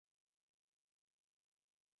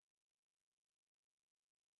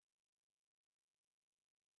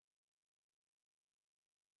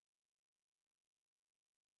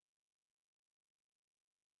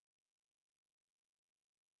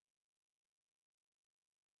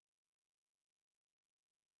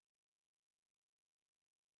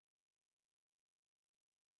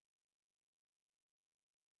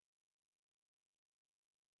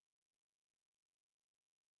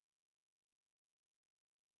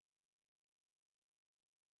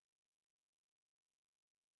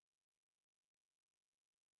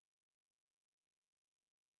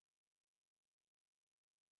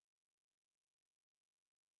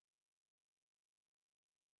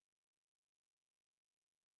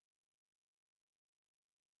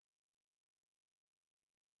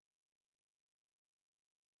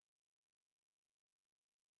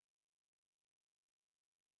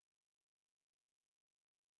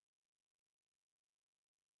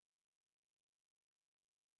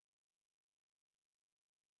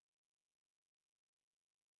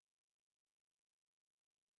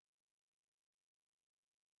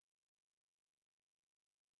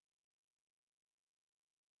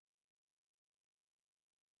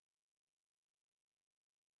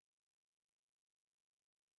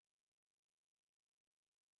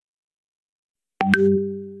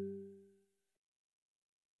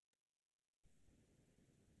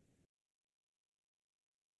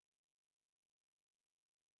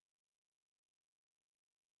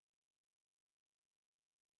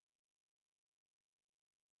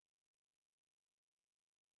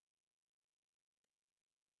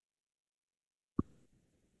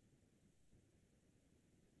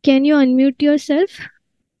Can you unmute yourself?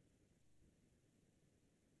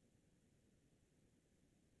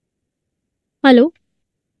 Hello?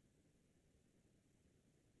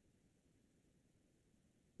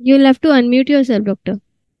 You'll have to unmute yourself, doctor.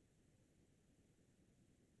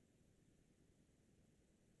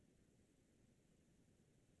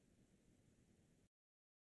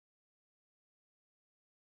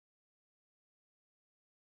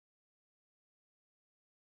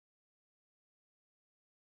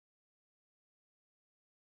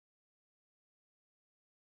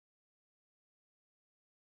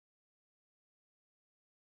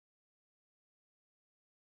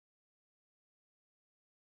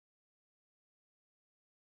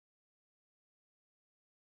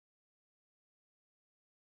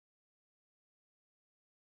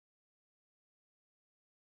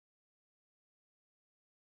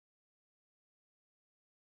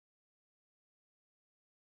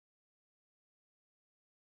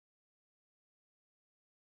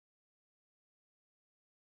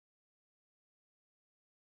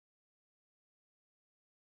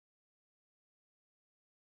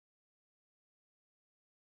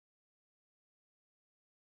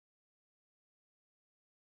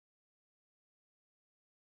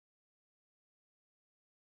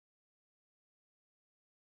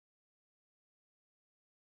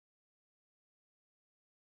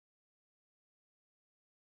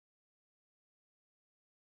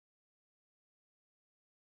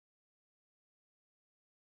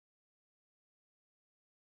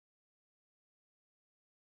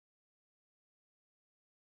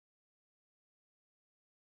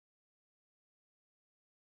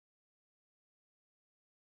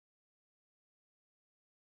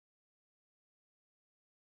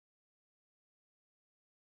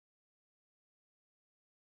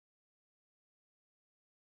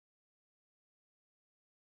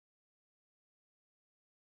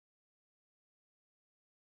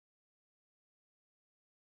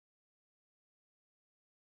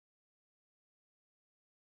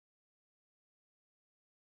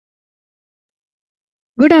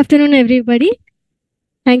 Good afternoon, everybody.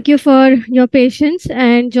 Thank you for your patience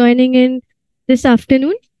and joining in this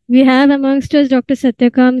afternoon. We have amongst us Dr.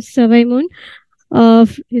 Satyakam Sawaimoon.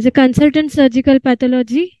 He's a consultant surgical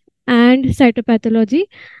pathology and cytopathology.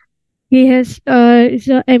 Is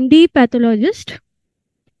a MD pathologist.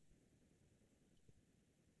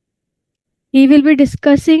 He will be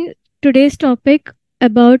discussing today's topic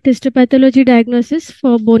about histopathology diagnosis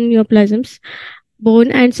for bone neoplasms,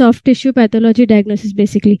 bone and soft tissue pathology diagnosis,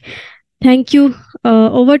 basically. Thank you.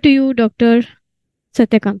 Over to you, Dr.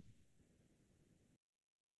 Satyakam.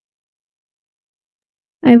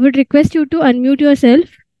 I would request you to unmute yourself.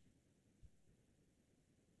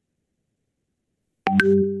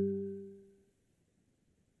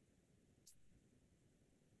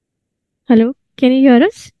 Hello, can you hear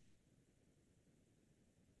us?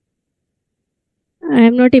 I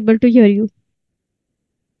am not able to hear you.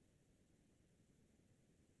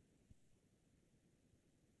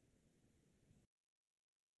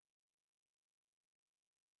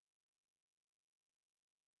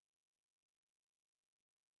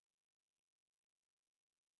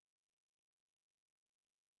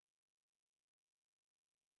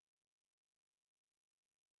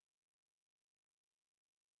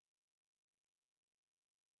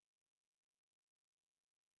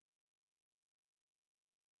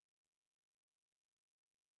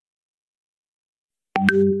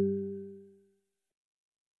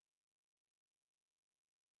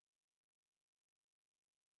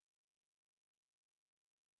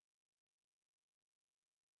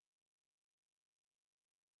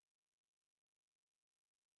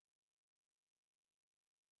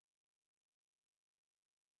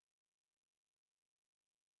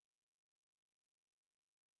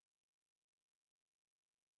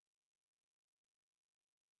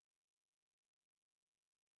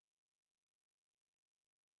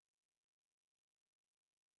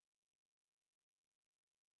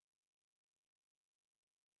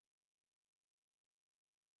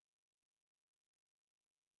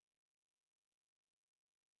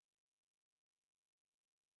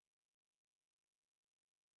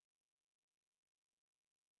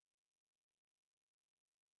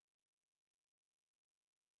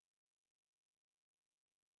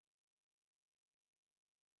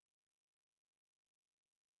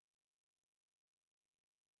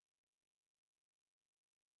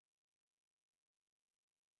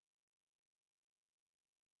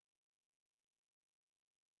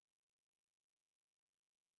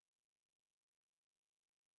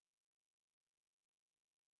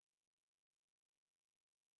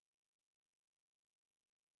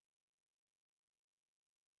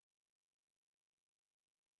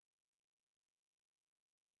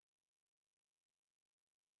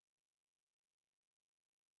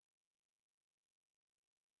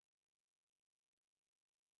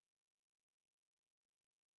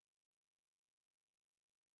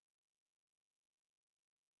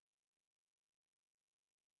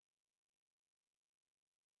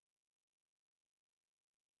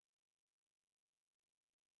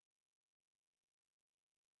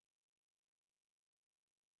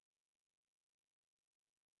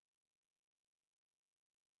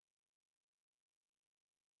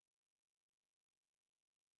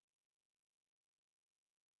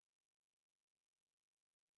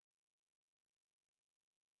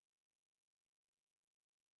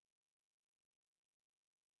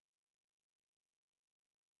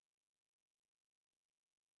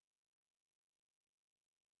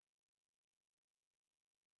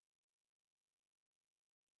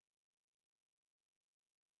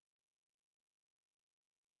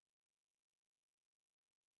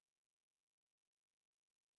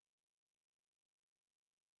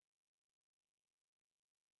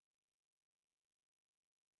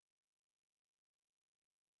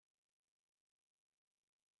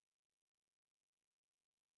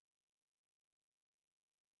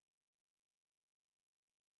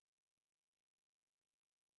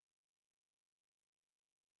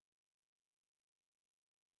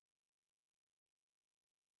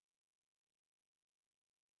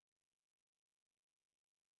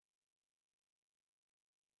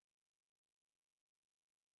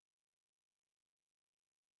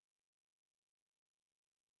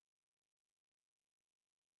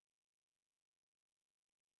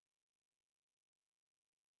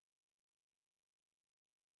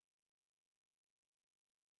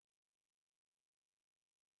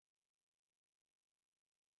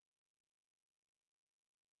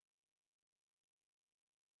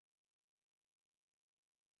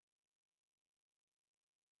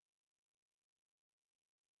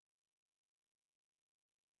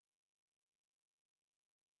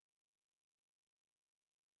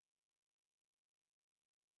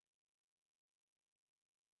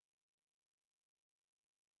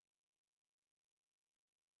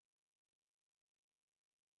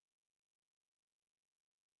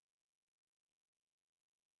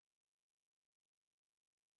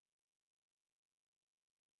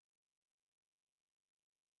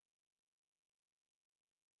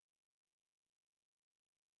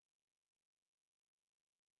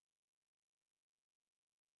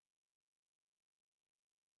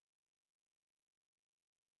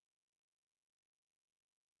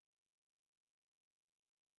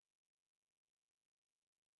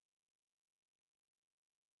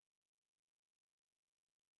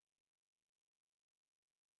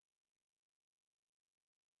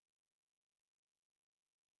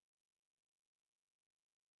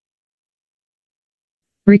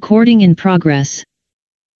 Recording in progress.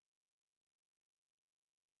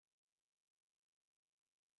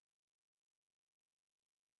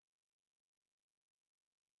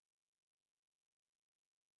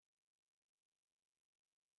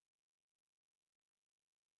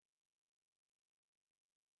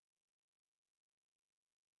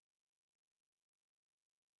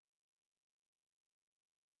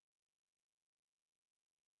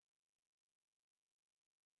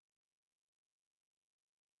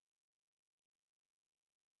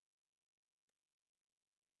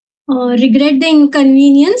 Regret the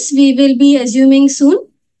inconvenience. We will be assuming soon.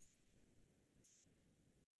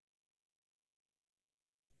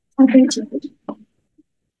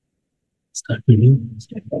 Start video.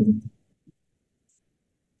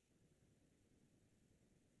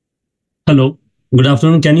 Hello. Good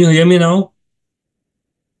afternoon. Can you hear me now?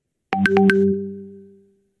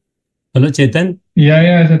 Hello, Chetan.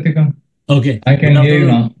 Yeah, Satyakam. Okay. I can hear you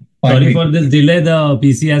now. Sorry for this delay. The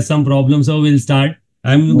PC has some problem, so we'll start.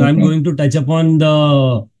 I'm going to touch upon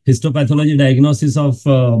the histopathology diagnosis of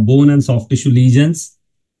bone and soft tissue lesions.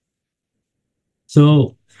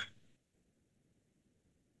 So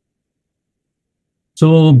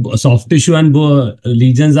soft tissue and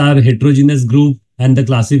lesions are heterogeneous group, and the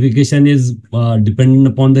classification is dependent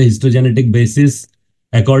upon the histogenetic basis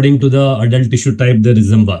according to the adult tissue type they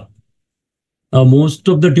resemble. Most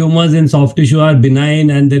of the tumors in soft tissue are benign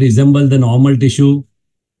and they resemble the normal tissue,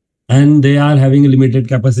 and they are having a limited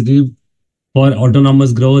capacity for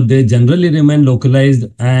autonomous growth. They generally remain localized,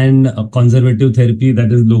 and conservative therapy, that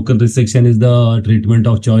is local resection, is the treatment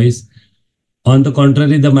of choice. On the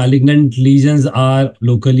contrary, the malignant lesions are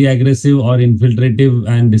locally aggressive or infiltrative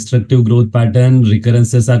and destructive growth pattern.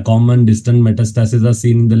 Recurrences are common. Distant metastases are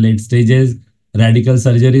seen in the late stages. Radical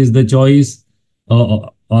surgery is the choice,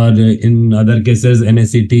 or in other cases,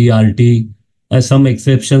 NSCT, RT. Some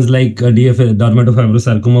exceptions like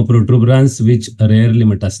dermatofibrosarcoma protuberans, which rarely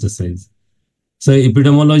metastasize. So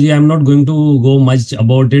epidemiology, I'm not going to go much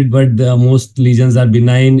about it, but most lesions are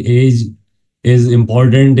benign. Age is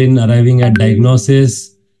important in arriving at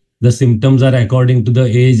diagnosis. The symptoms are according to the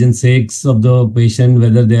age and sex of the patient,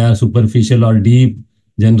 whether they are superficial or deep.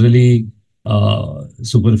 Generally,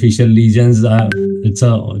 superficial lesions are, it's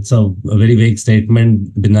a very vague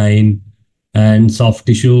statement, benign. And soft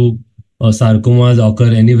tissue sarcomas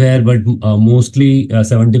occur anywhere, but mostly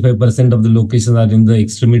 75% of the locations are in the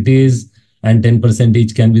extremities, and 10%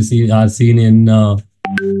 each can be seen in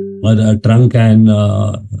trunk and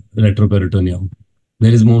retroperitoneum.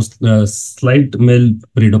 There is most slight male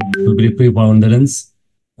preponderance.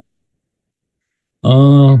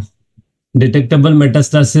 Detectable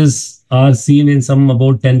metastases are seen in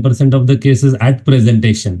about 10% of the cases at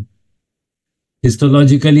presentation.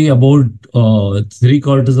 Histologically, about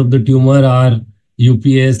 3/4 of the tumor are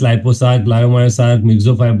UPS, liposarc, leiomyosarc,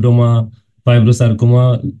 myxofibroma,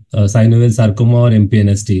 fibrosarcoma, synovial sarcoma, or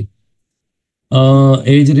MPNST.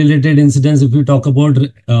 Age-related incidents, if we talk about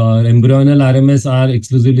embryonal RMS, are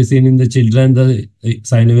exclusively seen in the children. The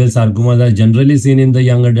synovial sarcomas are generally seen in the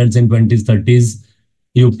young adults in 20s, 30s.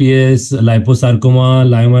 UPS, liposarcoma,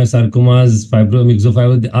 leiomyosarcomas,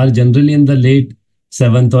 myxofibromas are generally in the late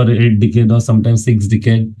 7th or 8th decade, or sometimes 6th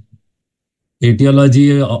decade.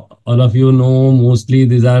 Etiology, all of you know, mostly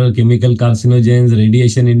these are chemical carcinogens,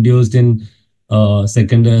 radiation induced in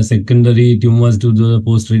secondary tumors to the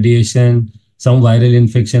post-radiation, some viral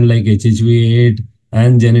infection like HHV8,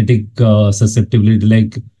 and genetic susceptibility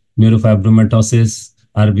like neurofibromatosis,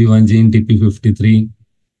 RB1 gene, TP53.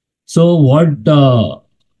 So what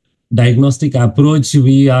diagnostic approach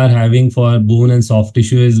we are having for bone and soft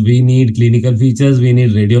tissue is, we need clinical features, we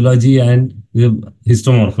need radiology, and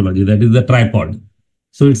histomorphology, that is the tripod.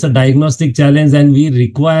 So it's a diagnostic challenge, and we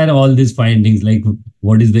require all these findings, like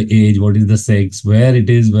what is the age, what is the sex, where it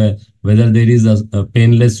is, whether there is a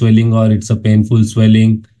painless swelling or it's a painful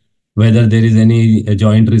swelling, whether there is any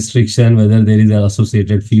joint restriction, whether there is an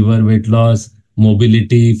associated fever, weight loss,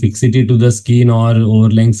 mobility, fixity to the skin, or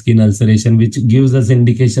overlying skin ulceration, which gives us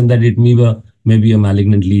indication that it may be a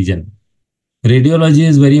malignant lesion. Radiology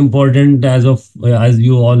is very important, as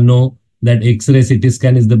you all know, that X-ray, CT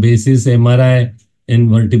scan is the basis. MRI in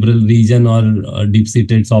vertebral region or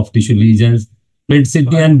deep-seated soft tissue lesions.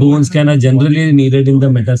 PET-CT and bone scan are generally needed in the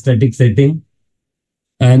metastatic setting.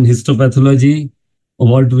 And histopathology,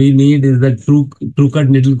 what we need is the true cut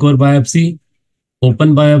needle core biopsy,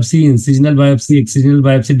 open biopsy, incisional biopsy, excisional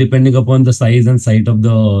biopsy, depending upon the size and site of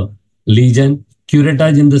the lesion,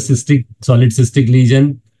 curettage in the solid cystic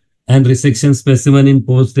lesion, and resection specimen in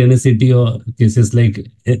post-NSCT or cases like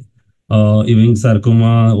Ewing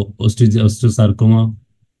sarcoma, osteosarcoma.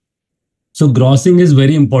 So grossing is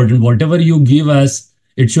very important. Whatever you give us,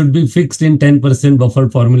 it should be fixed in 10%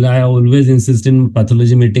 buffered formula. I always insist in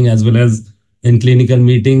pathology meeting as well as in clinical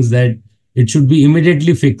meetings that it should be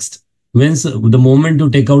immediately fixed. Once the moment you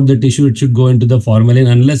take out the tissue, it should go into the formalin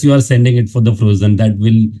unless you are sending it for the frozen. That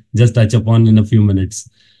will just touch upon in a few minutes.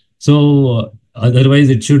 So otherwise,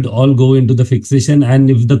 it should all go into the fixation. And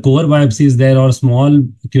if the core biopsy is there or small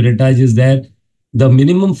curettage is there, the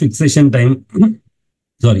minimum fixation time,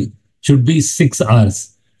 sorry, should be 6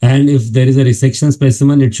 hours. And if there is a resection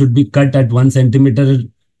specimen, it should be cut at 1 centimeter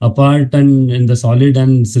apart, and in the solid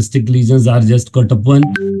and cystic lesions are just cut upon,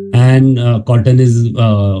 and cotton is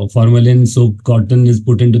formalin soaked cotton is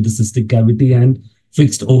put into the cystic cavity and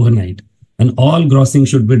fixed overnight. And all grossing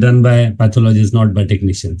should be done by pathologists, not by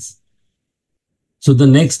technicians. So the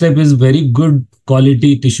next step is very good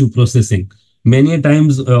quality tissue processing. Many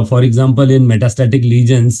times, for example, in metastatic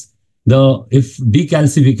lesions, if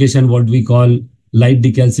decalcification, what we call light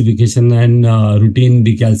decalcification and routine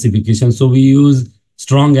decalcification. So we use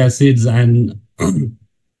strong acids and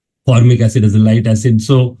formic acid as a light acid.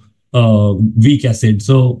 So weak acid.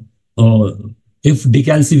 So if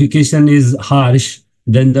decalcification is harsh,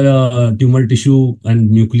 then the tumor tissue and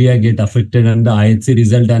nuclei get affected, and the IHC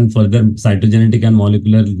result and further cytogenetic and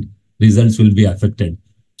molecular results will be affected.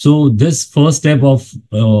 So this first step of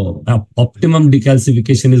optimum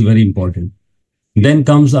decalcification is very important. Then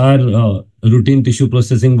comes our routine tissue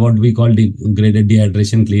processing, what we call graded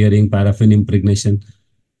dehydration, clearing, paraffin impregnation.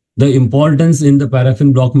 The importance in the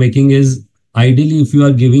paraffin block making is ideally if you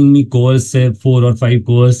are giving me cores, say 4 or 5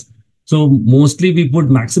 cores, so mostly we put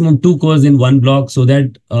maximum 2 cores in one block so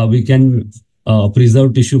that we can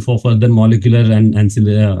preserve tissue for further molecular and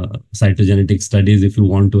cytogenetic studies if you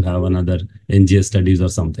want to have another NGS studies or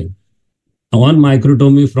something. On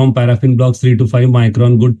microtomy from paraffin blocks 3 to 5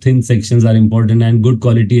 micron, good thin sections are important, and good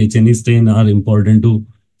quality H&E stain are important to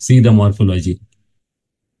see the morphology.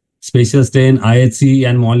 Spatial stain, IHC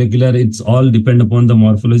and molecular, it's all depend upon the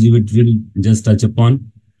morphology, which we'll just touch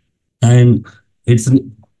upon. And it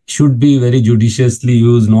should be very judiciously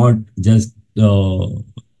used, not just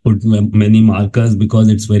put many markers, because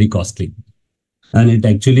it's very costly. And it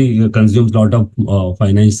actually consumes a lot of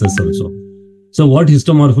finances also. So what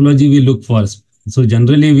histomorphology we look for? So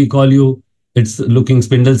generally we call you, it's looking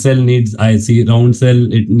spindle cell needs IHC, round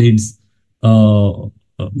cell, it needs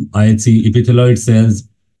IHC, epithelioid cells,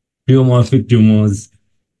 pleomorphic tumors.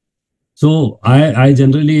 So I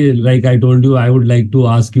generally, like I told you, I would like to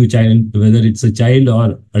ask you child, whether it's a child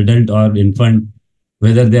or adult or infant,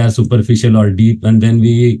 whether they are superficial or deep, and then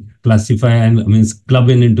we classify and club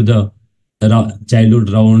into the childhood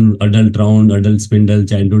round, adult spindle,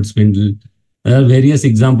 childhood spindle. There are various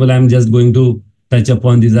examples. I'm just going to touch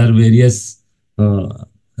upon. These are various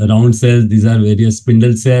round cells. These are various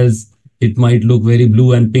spindle cells. It might look very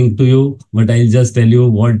blue and pink to you, but I'll just tell you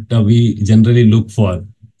what we generally look for.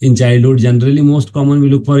 In childhood, generally most common we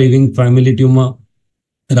look for Ewing family tumor,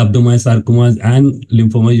 rhabdomyosarcomas and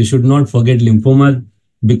lymphoma. You should not forget lymphoma,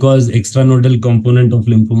 because extranodal component of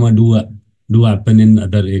lymphoma do happen in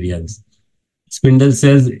other areas. Spindle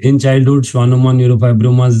cells in childhood, schwannoma,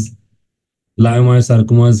 neurofibromas,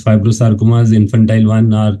 leiomyosarcomas, fibrosarcomas, infantile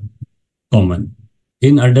one are common.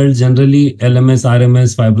 In adults, generally LMS,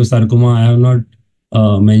 RMS, fibrosarcoma. I have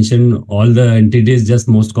not mentioned all the entities, just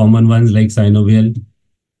most common ones like synovial.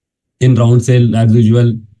 In round cell, as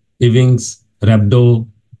usual, Ewing's, rhabdo,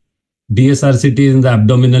 DSRCT in the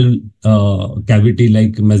abdominal cavity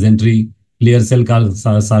like mesentery, clear cell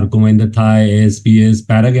sarcoma in the thigh, ASPS,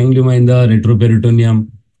 paraganglioma in the retroperitoneum,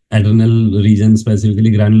 adrenal region, specifically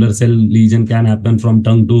granular cell lesion can happen from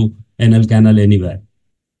tongue to anal canal anywhere.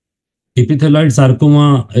 Epithelioid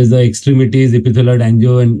sarcoma is the extremities, epithelioid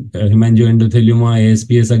angio and hemangioendothelioma,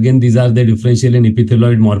 ASPS. Again, these are the differential in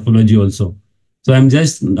epithelioid morphology also. So I'm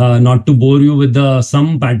just not to bore you with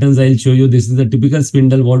some patterns I'll show you. This is the typical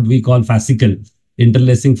spindle, what we call fascicle,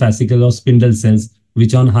 interlacing fascicle of spindle cells,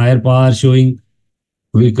 which on higher power showing,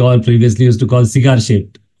 we previously used to call cigar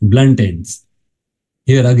shaped, blunt ends.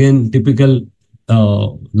 Here again, typical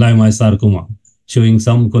leiomyosarcoma, showing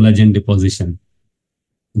some collagen deposition.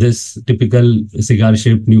 This typical cigar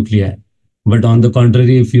shaped nuclei. But on the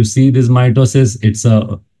contrary, if you see this mitosis,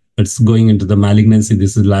 it's going into the malignancy.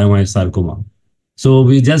 This is leiomyosarcoma. So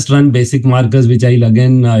we just run basic markers, which I'll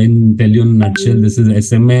again tell you in a nutshell. This is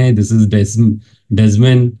SMA, this is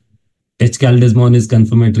Desmin. H-caldesmon is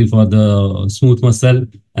confirmatory for the smooth muscle,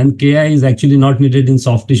 and Ki is actually not needed in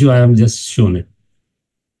soft tissue. I have just shown it.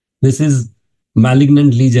 This is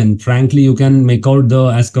malignant lesion. Frankly, you can make out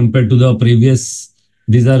as compared to the previous,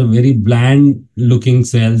 these are very bland looking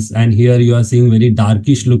cells, and here you are seeing very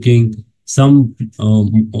darkish looking some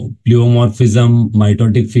pleomorphism,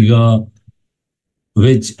 mitotic figure,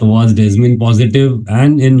 which was desmin positive,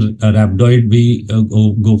 and in rhabdoid we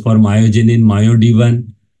go for myogenin, myod1.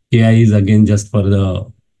 KI is again just for the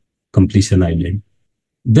completion eyelid.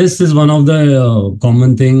 This is one of the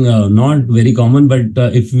common thing, not very common, but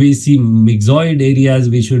if we see myxoid areas,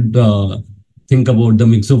 we should think about the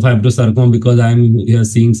myxofibrosarcoma, because I'm here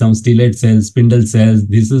seeing some stellate cells, spindle cells.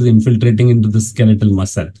 This is infiltrating into the skeletal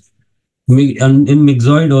muscle. In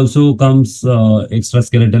myxoid also comes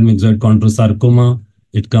extraskeletal myxoid chondrosarcoma.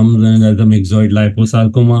 It comes as the myxoid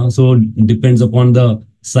liposarcoma. So depends upon the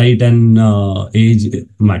site and age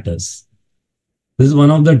matters. This is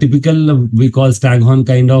one of the typical, we call staghorn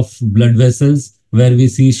kind of blood vessels, where we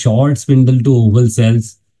see short spindle to oval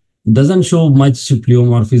cells. Doesn't show much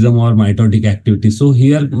pleomorphism or mitotic activity. So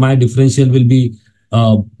here my differential will be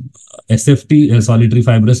SFT, solitary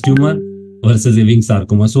fibrous tumor, versus Ewing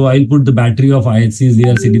sarcoma. So I'll put the battery of IHCs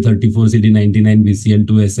here: CD34, CD99,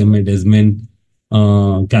 BCL2, SMA, desmin,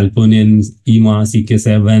 calponin, EMA,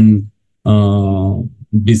 CK7,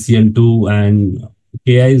 BCL2, and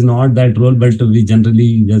KI is not that role, but we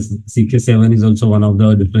generally just CK7 is also one of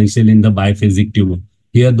the differential in the biphasic tumor.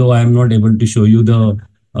 Here, though, I am not able to show you the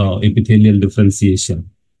epithelial differentiation.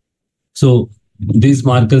 So these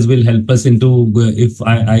markers will help us into, if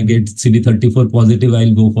I get CD34 positive,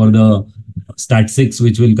 I'll go for the STAT6,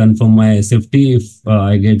 which will confirm my SFT. If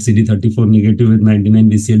I get CD34 negative with 99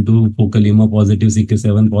 BCL2, focal EMA positive,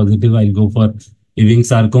 CK7 positive, I'll go for Ewing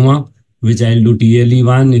sarcoma, which I'll do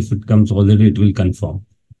TLE1. If it comes positive, it will confirm.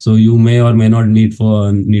 So you may or may not need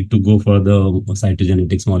to go for the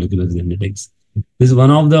cytogenetics, molecular genetics. This is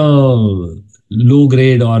one of the low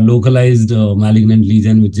grade or localized malignant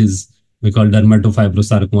lesion, which is we call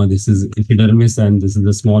dermatofibrosarcoma. This is epidermis, and this is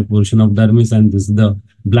the small portion of dermis, and this is the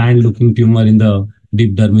blind looking tumor in the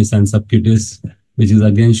deep dermis and subcutis, which is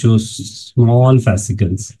again shows small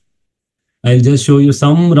fascicles. I'll just show you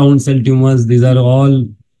some round cell tumors. These are all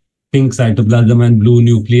pink cytoplasm and blue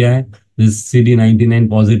nuclei. This CD99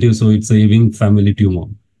 positive, so it's a Ewing family tumor.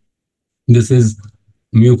 This is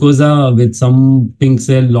mucosa with some pink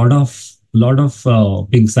cell, lot of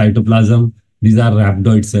pink cytoplasm. These are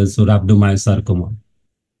rhabdoid cells, so rhabdomyosarcoma.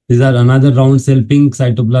 These are another round cell, pink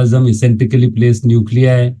cytoplasm, eccentrically placed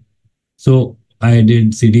nuclei. So I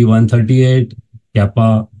did CD138,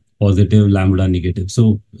 kappa positive, lambda negative.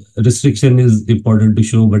 So restriction is important to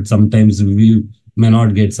show, but sometimes we may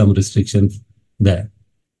not get some restriction there.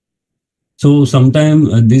 So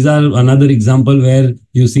sometimes these are another example where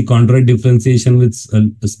you see chondroid differentiation with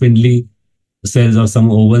spindly cells or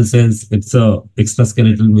some oval cells. It's a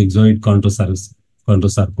extraskeletal myxoid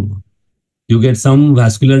chondrosarcoma. You get some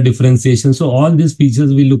vascular differentiation. So all these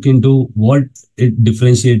features we look into what it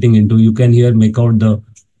differentiating into. You can here make out the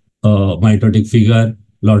mitotic figure,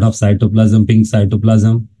 lot of cytoplasm, pink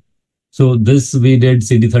cytoplasm. So this we did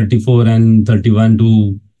CD34 and 31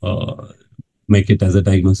 to make it as a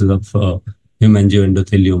diagnosis of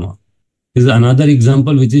hemangioendothelioma. This is another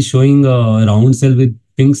example which is showing a round cell with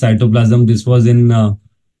pink cytoplasm. This was in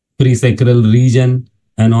presacral region,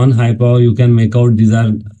 and on high power you can make out these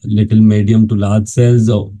are little medium to large cells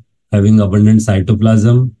having abundant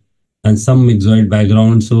cytoplasm and some myxoid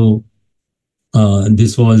background. So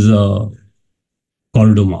this was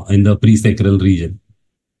chordoma in the presacral region.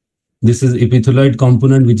 This is epithelioid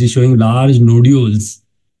component which is showing large nodules.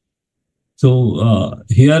 So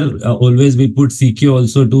here always we put CK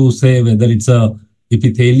also to say whether it's a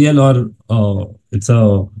epithelial or it's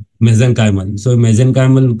a mesenchymal. So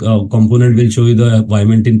mesenchymal component will show you the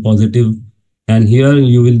vimentin positive, and here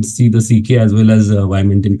you will see the CK as well as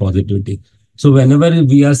vimentin positivity. So whenever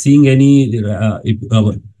we are seeing any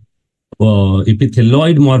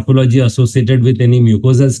epithelioid morphology associated with any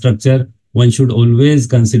mucosal structure, one should always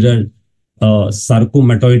consider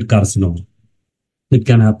sarcomatoid carcinoma. It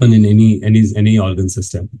can happen in any organ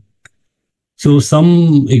system. So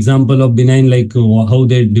some example of benign, like how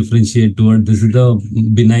they differentiate toward, this is the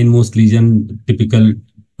benign most lesion, typical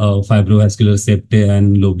fibrovascular septae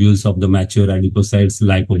and lobules of the mature adipocytes,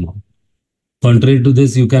 lipoma. Contrary to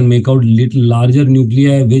this, you can make out little larger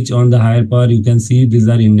nuclei, which on the higher power you can see these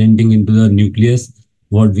are indenting into the nucleus,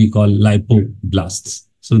 what we call lipoblasts.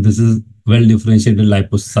 So this is well differentiated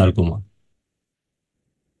liposarcoma.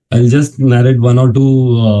 I'll just narrate one or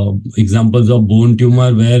two examples of bone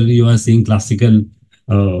tumor where you are seeing classical,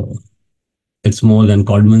 it's more than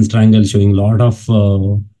Codman's triangle, showing a lot of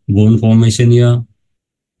bone formation here,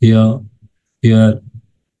 here.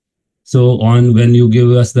 So on when you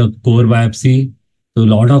give us the core biopsy, so a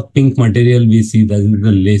lot of pink material we see, that is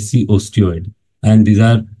the lacy osteoid. And these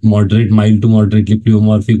are mild to moderately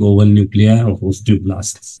pleomorphic oval nuclei of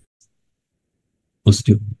osteoblasts.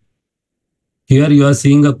 Osteo. Here you are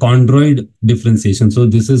seeing a chondroid differentiation. So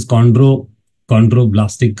this is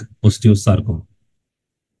chondroblastic osteosarcoma.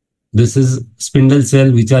 This is spindle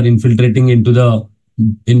cell which are infiltrating into the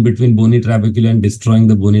in between bony trabeculae and destroying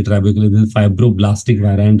the bony trabeculae. This is fibroblastic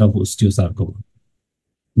variant of osteosarcoma.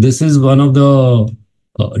 This is one of the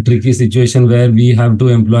tricky situation where we have to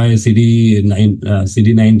employ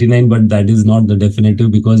CD99, but that is not the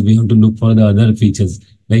definitive because we have to look for the other features.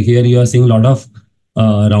 Like here you are seeing a lot of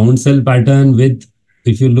round cell pattern with,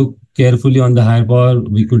 if you look carefully on the higher power,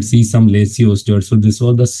 we could see some lacy osteoid. So this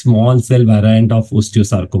was the small cell variant of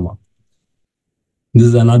osteosarcoma. This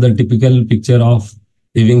is another typical picture of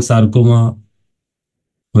Ewing sarcoma,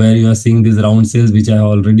 where you are seeing these round cells, which I have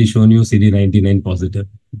already shown you, CD99 positive.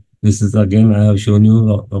 This is again, I have shown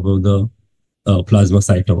you about the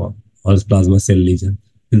plasmacytoma or plasma cell lesion.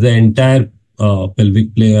 The entire pelvic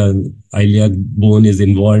iliac bone is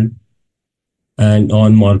involved. And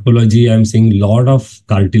on morphology, I'm seeing a lot of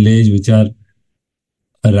cartilage, which are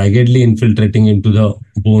raggedly infiltrating into the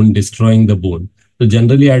bone, destroying the bone. So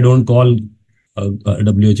generally, I don't call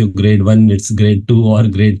WHO grade 1, it's grade 2 or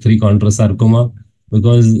grade 3 chondrosarcoma,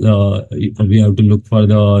 because we have to look for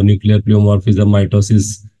the nuclear pleomorphism,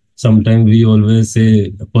 mitosis. Sometimes we always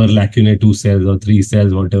say per lacunae 2 cells or 3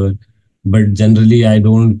 cells, whatever. But generally, I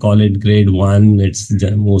don't call it grade 1. It's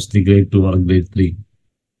mostly grade 2 or grade 3.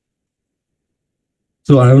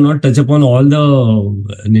 So I have not touched upon all the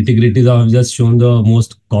nitty-gritties. I have just shown the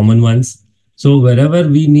most common ones. So wherever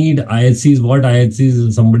we need IHCs, what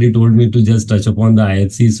IHCs, somebody told me to just touch upon the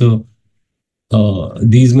IHC. So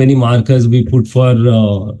these many markers we put for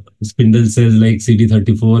spindle cells like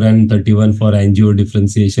CD34 and 31 for angio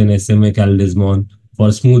differentiation, SMA caldesmon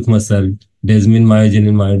for smooth muscle, desmin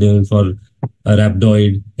myogenin myodin for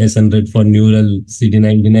rhabdoid, S100 for neural,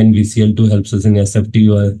 CD99 VCL2 helps us in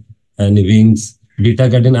SFT and wings, beta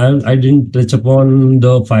catenin. I didn't touch upon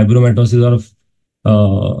the fibromatosis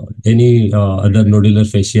or any other nodular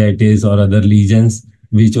fasciitis or other lesions,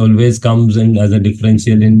 which always comes in as a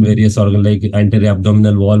differential in various organs like anterior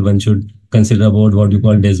abdominal wall. One should consider about what you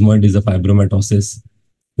call desmoid is a fibromatosis.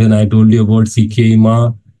 Then I told you about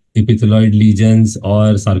CKema, epithelioid lesions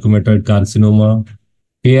or sarcomatoid carcinoma.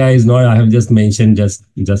 KI is not, I have just mentioned just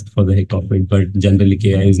for the heck of it, but generally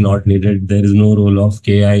KI is not needed. There is no role of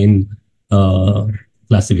KI in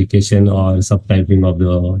classification or subtyping of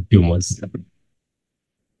the tumors.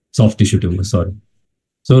 Soft tissue tumor, sorry.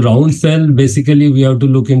 So round cell, basically we have to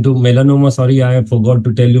look into melanoma. Sorry, I forgot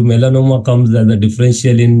to tell you, melanoma comes as a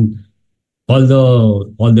differential in all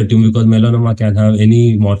the tumor, because melanoma can have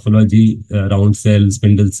any morphology, round cell,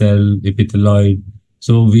 spindle cell, epithelioid.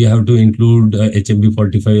 So we have to include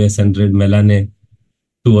HMB45, S100, melanae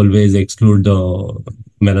to always exclude the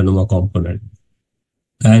melanoma component.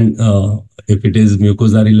 And if it is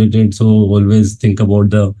mucosa related, so always think about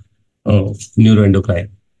the neuroendocrine.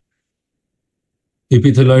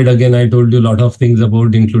 Epithelioid, again, I told you a lot of things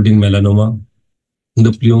about, including melanoma.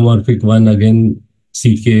 The pleomorphic one, again,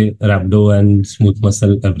 CK, rhabdo, and smooth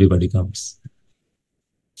muscle, everybody comes.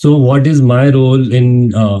 So what is my role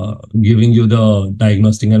in giving you the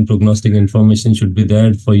diagnostic and prognostic information should be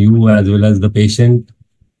there for you as well as the patient.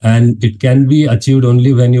 And it can be achieved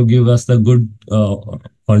only when you give us the good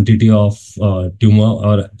quantity of tumor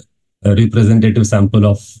or a representative sample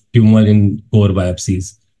of tumor in core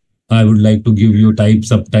biopsies. I would like to give you type,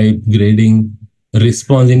 subtype, grading,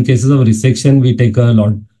 response. In cases of resection, we take a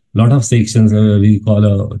lot of sections we call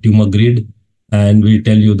a tumor grid, and we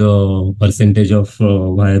tell you the percentage of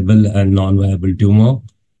viable and non-viable tumor.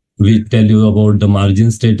 We tell you about the margin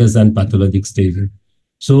status and pathologic staging.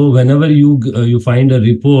 So whenever you find a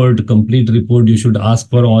report, complete report, you should ask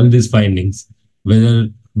for all these findings, whether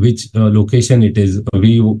which location it is.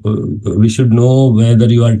 We should know whether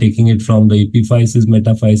you are taking it from the epiphysis,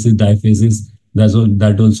 metaphysis, diaphysis.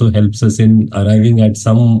 That also helps us in arriving at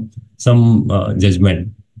some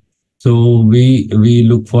judgment. So we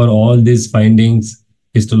look for all these findings: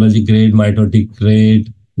 histology grade, mitotic rate,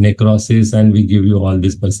 necrosis, and we give you all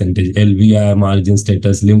this percentage: LVI, margin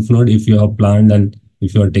status, lymph node if you have planned and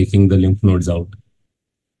if you are taking the lymph nodes out.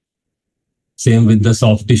 Same with the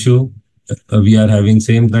soft tissue. We are having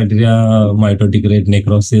same criteria: mitotic rate,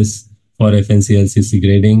 necrosis for FNCLCC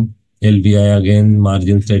grading. LVI again,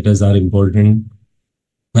 margin status are important,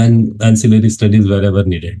 and ancillary studies wherever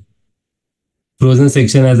needed. Frozen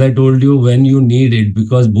section, as I told you, when you need it,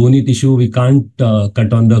 because bony tissue we can't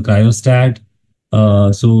cut on the cryostat.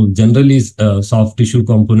 So generally, soft tissue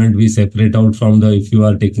component we separate out from the, if you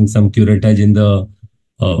are taking some curettage in the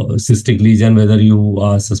cystic lesion, whether you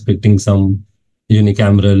are suspecting some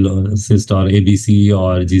unicameral or cyst or ABC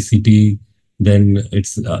or GCT, then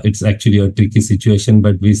it's actually a tricky situation.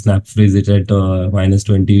 But we snap freeze it at minus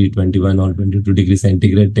 20, 21 or 22 degrees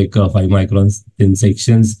centigrade. Take 5 microns thin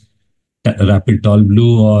sections, rapid tall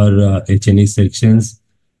blue or HNE sections.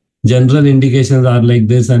 General indications are like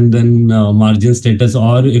this, and then margin status,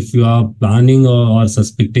 or if you are planning or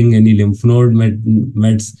suspecting any lymph node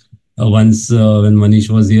mets. Once when Manish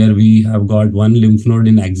was here, we have got one lymph node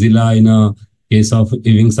in axilla in a case of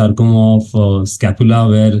Ewing sarcoma of scapula,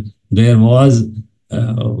 where there was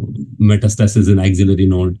metastasis in axillary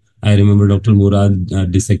node. I remember Dr. Murad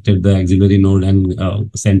dissected the axillary node and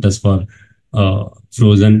sent us for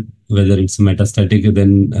frozen. Whether it's metastatic,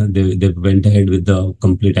 then they went ahead with the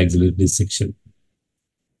complete axillary dissection.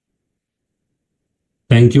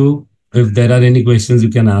 Thank you. If there are any questions, you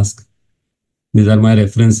can ask. These are my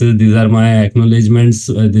references. These are my acknowledgements.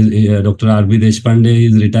 Dr. R.B. Deshpande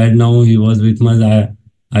is retired now. He was with us.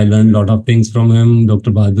 I learned a lot of things from him.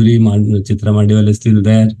 Dr. Bhaduri, Chitra Mandiwal is still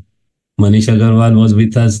there. Manish Agarwal was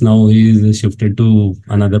with us. Now he is shifted to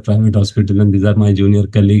another private hospital. And these are my junior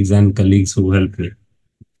colleagues and colleagues who helped me.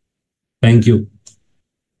 Thank you.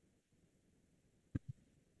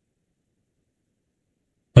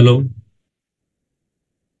 Hello.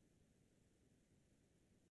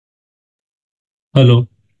 Hello.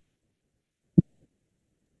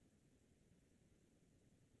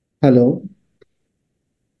 Hello.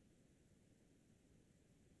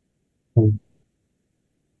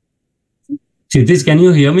 Kshitij, can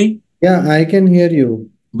you hear me? Yeah, I can hear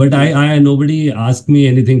you. But I nobody asked me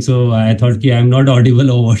anything, so I thought I'm not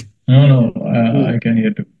audible or what. No, I can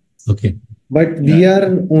hear too. Okay. But we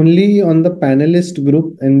are only on the panelist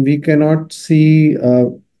group, and we cannot see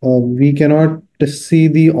the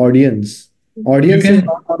audience. Audience is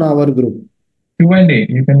not on our group. Q&A.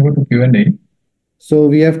 You can go to Q&A. So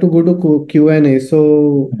we have to go to Q&A.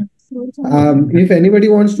 So if anybody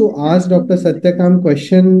wants to ask Dr. Satyakam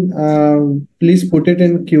question, please put it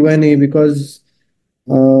in Q&A, because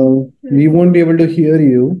we won't be able to hear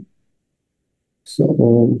you.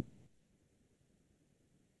 So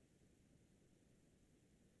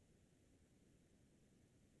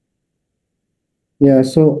yeah,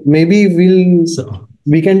 so maybe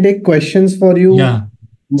we can take questions for you. Yeah.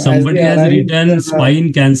 Somebody has written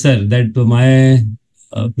spine cancer, that my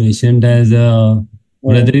patient has a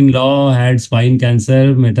brother-in-law had spine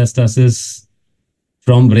cancer, metastasis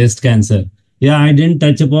from breast cancer. Yeah, I didn't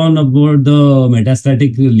touch upon about the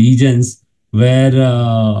metastatic lesions where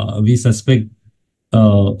we suspect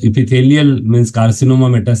epithelial means carcinoma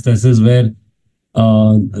metastasis, where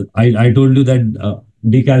I told you that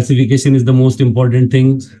decalcification is the most important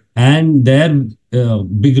thing, and their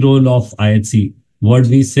big role of IHC. What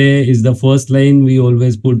we say is the first line we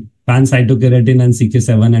always put pan-cytokeratin and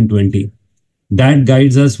CK7 and 20. That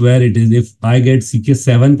guides us where it is. If I get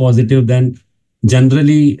CK7 positive, then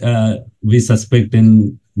generally we suspect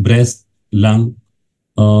in breast, lung,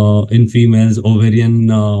 in females, ovarian,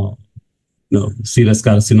 serous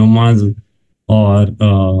carcinomas, or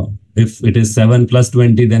if it is 7 plus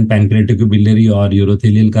 20, then pancreatic biliary or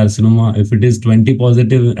urothelial carcinoma. If it is 20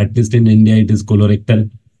 positive, at least in India, it is colorectal,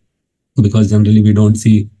 because generally we don't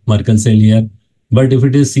see Merkel cell here. But if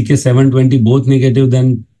it is CK720 both negative,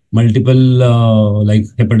 then multiple like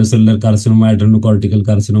hepatocellular carcinoma, adrenocortical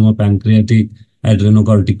carcinoma, pancreatic,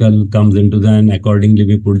 adrenocortical comes into that, and accordingly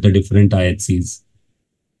we put the different IHCs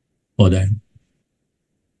for that.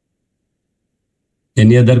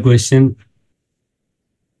 Any other question?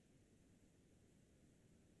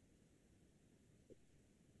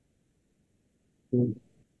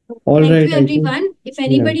 All right. Thank you, everyone. If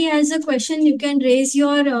anybody has a question, you can raise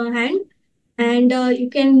your hand, and you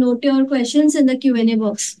can note your questions in the Q&A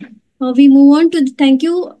box. We move on to thank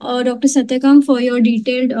you, Dr. Satyakam, for your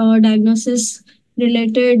detailed diagnosis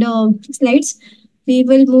related slides. We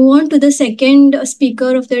will move on to the second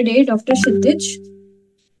speaker of the day, Dr. Kshitij.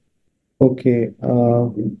 Okay.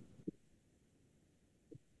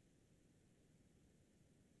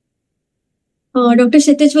 Dr.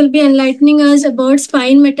 Kshitij will be enlightening us about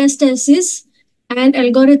spine metastasis and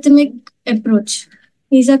algorithmic approach.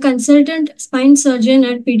 He's a consultant spine surgeon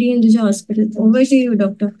at PD Hinduja Hospital. Over to you,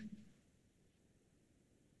 doctor.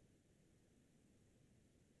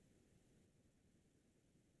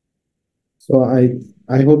 So I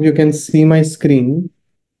hope you can see my screen.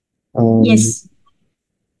 Yes.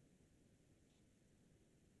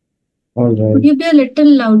 All right. Could you be a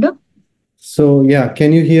little louder? So yeah,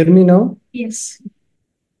 can you hear me now? Yes.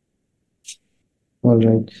 All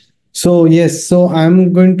right. So yes, so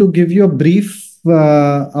I'm going to give you a brief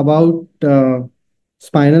about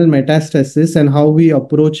spinal metastasis and how we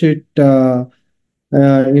approach it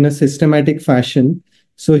in a systematic fashion.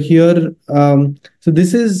 So here, so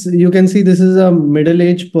this is, you can see this is a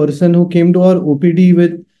middle-aged person who came to our OPD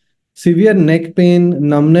with severe neck pain,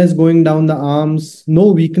 numbness going down the arms,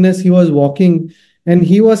 no weakness. He was walking and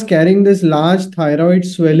he was carrying this large thyroid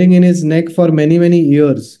swelling in his neck for many, many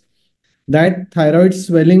years. That thyroid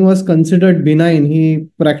swelling was considered benign. He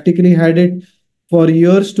practically had it for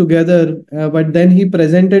years together, but then he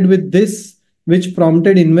presented with this, which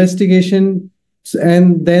prompted investigation,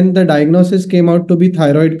 and then the diagnosis came out to be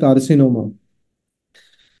thyroid carcinoma.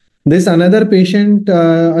 This another patient,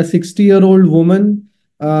 a 60-year-old woman,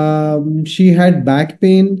 she had back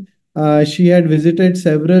pain. She had visited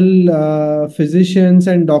several physicians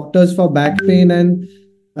and doctors for back pain, and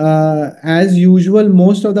as usual,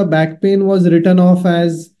 most of the back pain was written off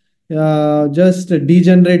as just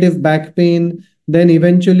degenerative back pain. Then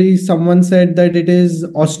eventually someone said that it is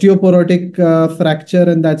osteoporotic fracture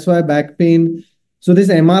and that's why back pain. So this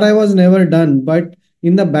MRI was never done, but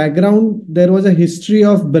in the background, there was a history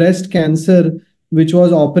of breast cancer, which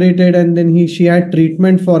was operated, and then she had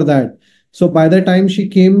treatment for that. So by the time she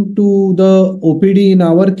came to the OPD in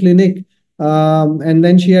our clinic, and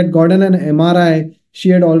then she had gotten an MRI, she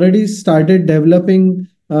had already started developing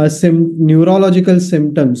neurological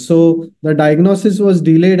symptoms. So the diagnosis was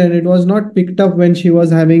delayed and it was not picked up when she was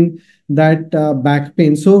having that back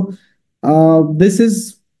pain. So this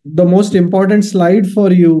is the most important slide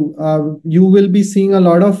for you. You will be seeing a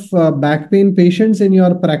lot of back pain patients in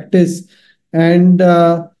your practice, and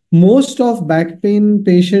most of back pain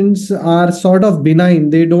patients are sort of benign.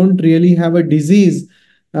 They don't really have a disease,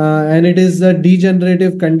 and it is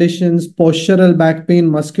degenerative conditions, postural back pain,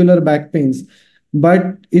 muscular back pains.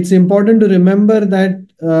 But it's important to remember that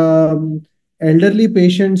elderly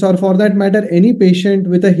patients, or for that matter, any patient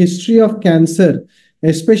with a history of cancer,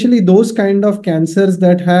 especially those kind of cancers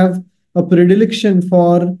that have a predilection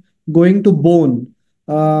for going to bone,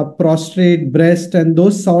 prostate, breast, and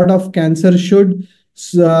those sort of cancer should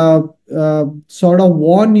sort of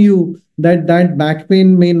warn you that that back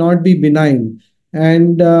pain may not be benign.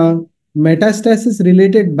 And metastasis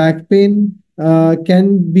related back pain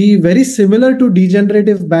can be very similar to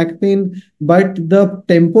degenerative back pain, but the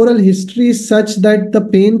temporal history is such that the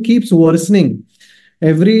pain keeps worsening.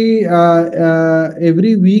 Every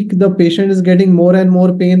week, the patient is getting more and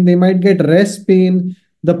more pain. They might get rest pain,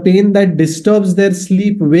 the pain that disturbs their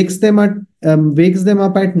sleep, wakes them up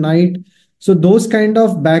at night. So those kind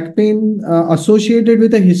of back pain associated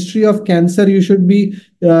with a history of cancer, you should be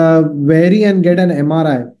wary and get an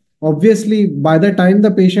MRI. Obviously, by the time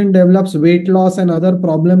the patient develops weight loss and other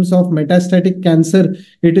problems of metastatic cancer,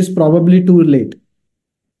 it is probably too late.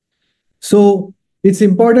 So it's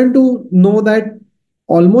important to know that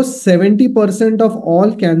almost 70% of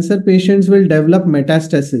all cancer patients will develop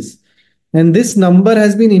metastasis. And this number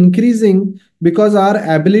has been increasing because our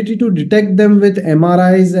ability to detect them with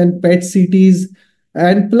MRIs and PET CTs,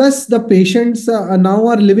 and plus the patients now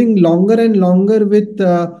are living longer and longer with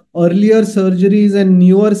earlier surgeries and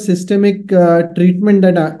newer systemic treatment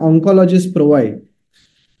that oncologists provide.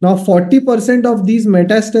 Now, 40% of these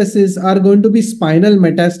metastases are going to be spinal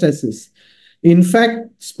metastasis. In fact,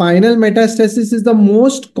 spinal metastasis is the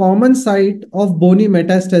most common site of bony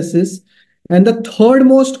metastasis and the third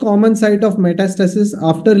most common site of metastasis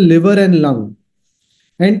after liver and lung.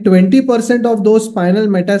 And 20% of those spinal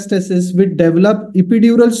metastases will develop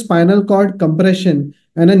epidural spinal cord compression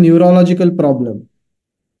and a neurological problem.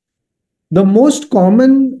 The most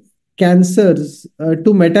common cancers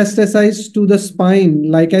to metastasize to the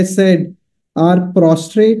spine, like I said, are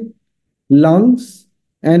prostate, lungs,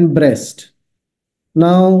 and breast.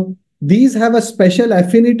 Now, these have a special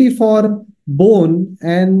affinity for bone,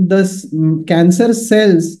 and the cancer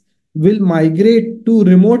cells will migrate to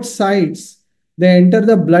remote sites. They enter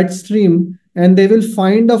the bloodstream and they will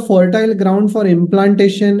find a fertile ground for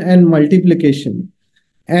implantation and multiplication.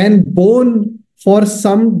 And bone for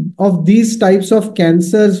some of these types of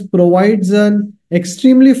cancers provides an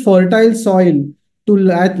extremely fertile soil to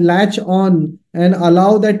latch on and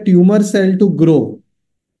allow that tumor cell to grow.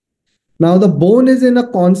 Now, the bone is in a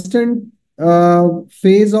constant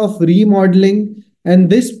phase of remodeling, and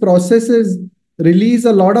this processes release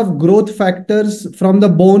a lot of growth factors from the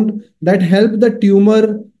bone that help the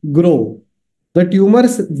tumor grow. The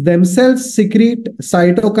tumors themselves secrete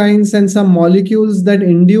cytokines and some molecules that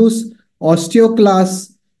induce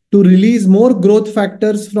osteoclasts to release more growth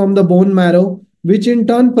factors from the bone marrow, which in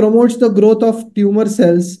turn promotes the growth of tumor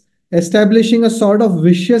cells, establishing a sort of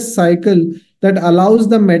vicious cycle that allows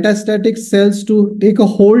the metastatic cells to take a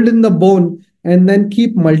hold in the bone and then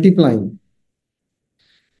keep multiplying.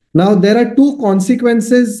 Now, there are two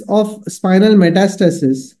consequences of spinal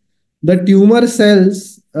metastasis. The tumor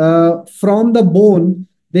cells from the bone,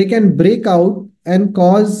 they can break out and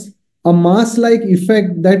cause a mass-like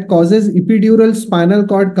effect that causes epidural spinal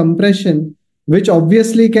cord compression, which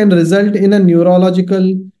obviously can result in a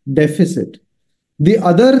neurological deficit. The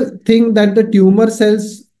other thing that the tumor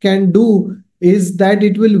cells can do is that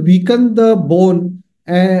it will weaken the bone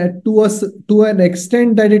to an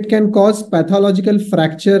extent that it can cause pathological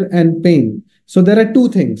fracture and pain. So there are two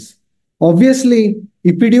things. Obviously,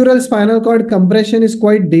 epidural spinal cord compression is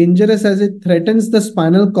quite dangerous as it threatens the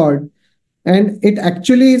spinal cord, and it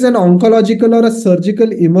actually is an oncological or a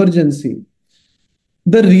surgical emergency.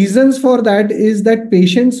 The reasons for that is that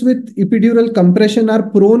patients with epidural compression are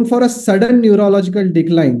prone for a sudden neurological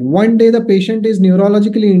decline. One day the patient is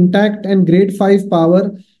neurologically intact and grade 5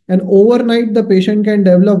 power, and overnight the patient can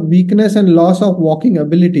develop weakness and loss of walking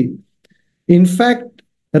ability. In fact,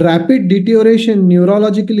 rapid deterioration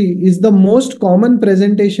neurologically is the most common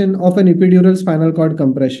presentation of an epidural spinal cord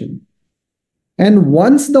compression. And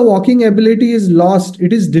once the walking ability is lost,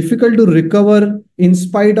 it is difficult to recover in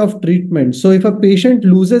spite of treatment. So if a patient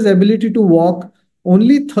loses ability to walk,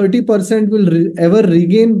 only 30% will ever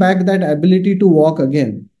regain back that ability to walk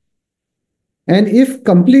again. And if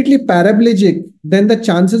completely paraplegic, then the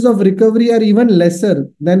chances of recovery are even lesser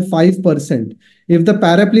than 5%. If the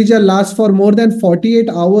paraplegia lasts for more than 48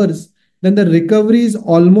 hours, then the recovery is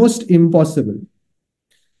almost impossible.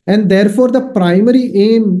 And therefore, the primary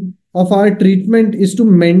aim of our treatment is to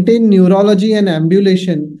maintain neurology and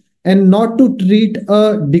ambulation and not to treat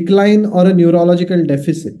a decline or a neurological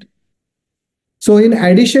deficit. So in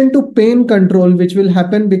addition to pain control, which will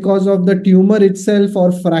happen because of the tumor itself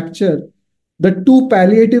or fracture, the two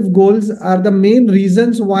palliative goals are the main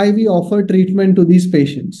reasons why we offer treatment to these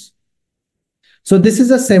patients. So this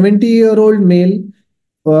is a 70-year-old male,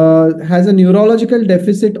 has a neurological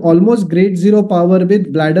deficit, almost grade 0 power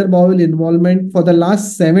with bladder bowel involvement for the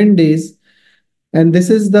last 7 days. And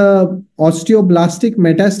this is the osteoblastic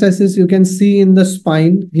metastasis you can see in the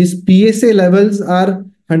spine. His PSA levels are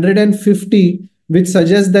 150, which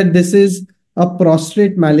suggests that this is a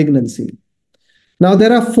prostate malignancy. Now,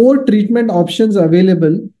 there are 4 treatment options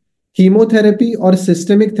available: chemotherapy or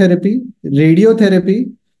systemic therapy,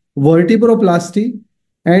 radiotherapy, vertebroplasty,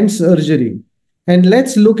 and surgery. And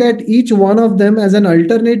let's look at each one of them as an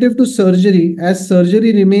alternative to surgery, as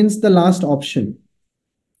surgery remains the last option.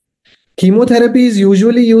 Chemotherapy is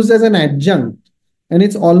usually used as an adjunct, and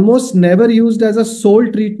it's almost never used as a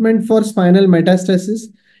sole treatment for spinal metastasis,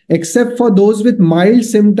 except for those with mild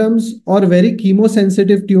symptoms or very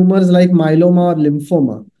chemosensitive tumors like myeloma or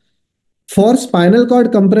lymphoma. For spinal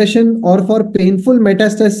cord compression or for painful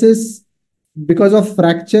metastasis because of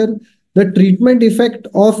fracture, the treatment effect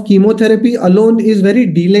of chemotherapy alone is very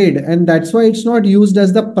delayed, and that's why it's not used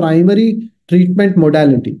as the primary treatment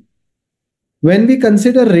modality. When we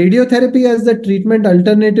consider radiotherapy as the treatment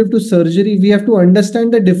alternative to surgery, we have to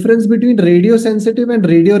understand the difference between radiosensitive and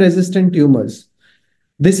radioresistant tumors.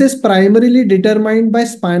 This is primarily determined by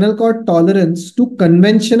spinal cord tolerance to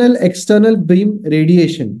conventional external beam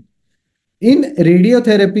radiation. In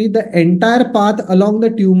radiotherapy, the entire path along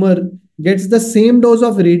the tumor gets the same dose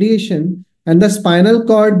of radiation, and the spinal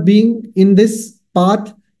cord being in this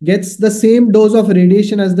path gets the same dose of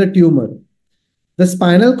radiation as the tumor. The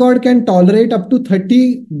spinal cord can tolerate up to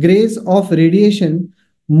 30 grays of radiation.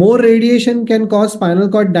 More radiation can cause spinal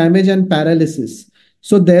cord damage and paralysis.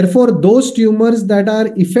 So therefore, those tumors that are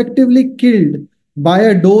effectively killed by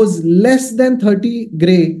a dose less than 30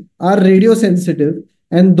 gray are radiosensitive,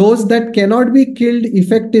 and those that cannot be killed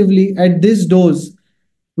effectively at this dose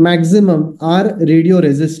maximum are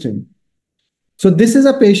radioresistant. So this is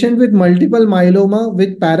a patient with multiple myeloma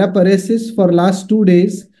with paraparesis for last 2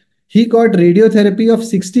 days. He got radiotherapy of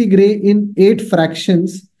 60 gray in 8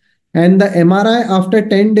 fractions, and the MRI after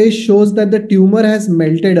 10 days shows that the tumor has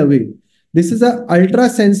melted away. This is an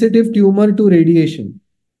ultra-sensitive tumor to radiation.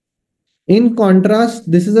 In contrast,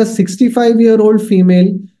 this is a 65-year-old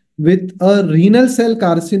female with a renal cell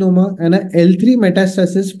carcinoma and a L3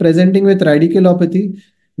 metastasis presenting with radiculopathy,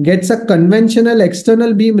 gets a conventional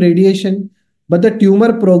external beam radiation, but the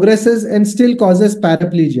tumor progresses and still causes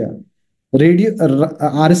paraplegia.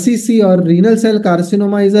 RCC or renal cell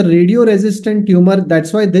carcinoma is a radio-resistant tumor.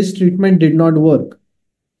 That's why this treatment did not work.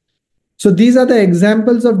 So these are the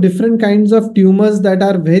examples of different kinds of tumors that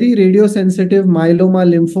are very radiosensitive: myeloma,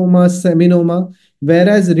 lymphoma, seminoma,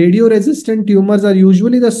 whereas radio-resistant tumors are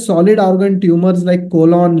usually the solid organ tumors like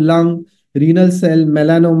colon, lung, renal cell,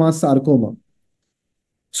 melanoma, sarcoma.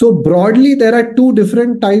 So broadly, there are 2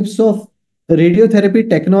 different types of radiotherapy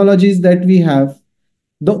technologies that we have.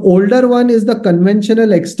 The older one is the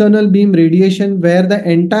conventional external beam radiation, where the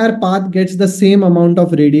entire path gets the same amount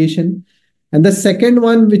of radiation. And the second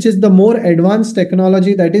one, which is the more advanced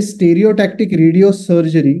technology, that is stereotactic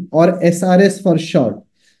radiosurgery, or SRS for short.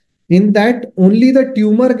 In that, only the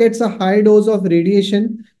tumor gets a high dose of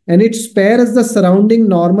radiation and it spares the surrounding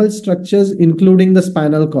normal structures, including the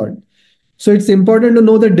spinal cord. So it's important to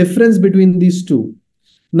know the difference between these two.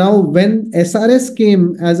 Now, when SRS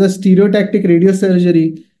came as a stereotactic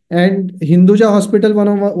radiosurgery, and Hinduja Hospital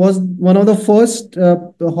was one of the first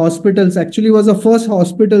hospitals, actually was the first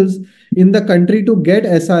hospitals in the country to get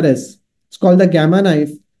SRS. It's called the gamma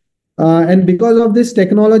knife. And because of this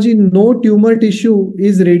technology, no tumor tissue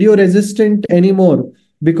is radio resistant anymore,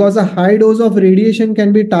 because a high dose of radiation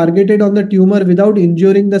can be targeted on the tumor without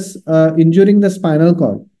injuring the spinal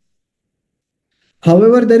cord.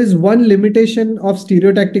 However, there is one limitation of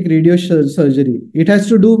stereotactic radiosurgery. It has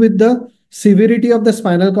to do with the severity of the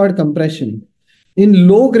spinal cord compression. In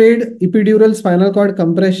low-grade epidural spinal cord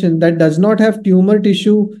compression that does not have tumor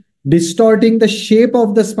tissue distorting the shape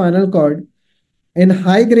of the spinal cord, in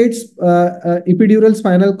high-grade epidural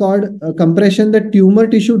spinal cord compression, the tumor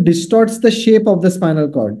tissue distorts the shape of the spinal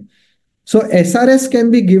cord. So SRS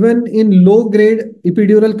can be given in low-grade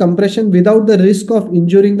epidural compression without the risk of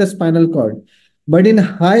injuring the spinal cord. But in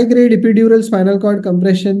high-grade epidural spinal cord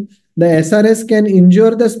compression, the SRS can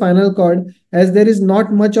injure the spinal cord, as there is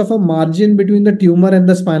not much of a margin between the tumor and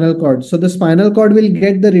the spinal cord. So the spinal cord will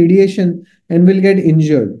get the radiation and will get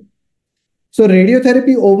injured. So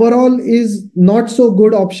radiotherapy overall is not so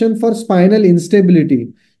good option for spinal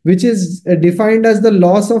instability, which is defined as the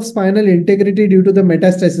loss of spinal integrity due to the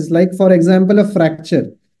metastasis, like for example, a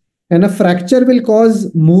fracture. And a fracture will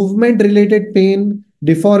cause movement-related pain,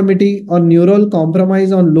 deformity, or neural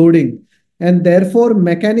compromise on loading. And therefore,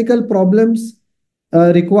 mechanical problems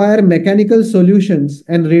require mechanical solutions,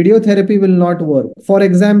 and radiotherapy will not work. For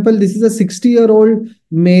example, this is a 60-year-old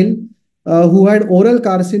male who had oral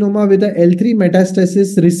carcinoma with a L3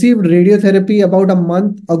 metastasis, received radiotherapy about a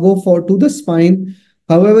month ago to the spine.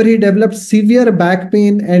 However, he developed severe back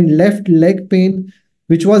pain and left leg pain,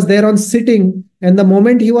 which was there on sitting. And the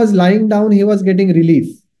moment he was lying down, he was getting relief.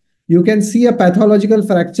 You can see a pathological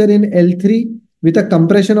fracture in L3 with a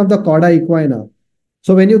compression of the cauda equina.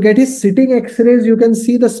 So when you get his sitting x-rays, you can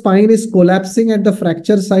see the spine is collapsing at the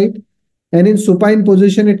fracture site, and in supine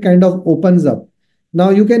position, it kind of opens up. Now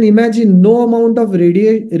you can imagine no amount of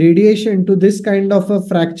radiation to this kind of a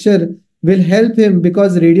fracture will help him,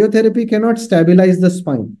 because radiotherapy cannot stabilize the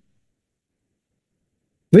spine.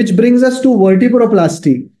 Which brings us to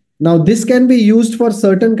vertebroplasty. Now this can be used for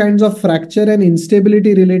certain kinds of fracture and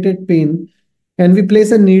instability related pain. And we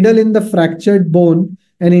place a needle in the fractured bone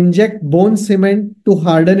and inject bone cement to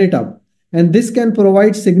harden it up. And this can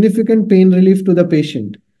provide significant pain relief to the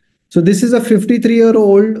patient. So this is a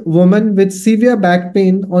 53-year-old woman with severe back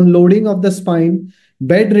pain on loading of the spine,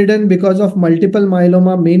 bedridden because of multiple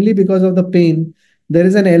myeloma, mainly because of the pain. There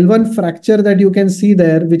is an L1 fracture that you can see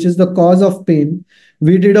there, which is the cause of pain.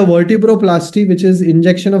 We did a vertebroplasty, which is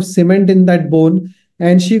injection of cement in that bone,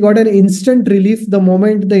 and she got an instant relief the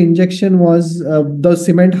moment the injection was, the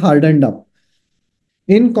cement hardened up.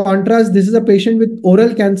 In contrast, this is a patient with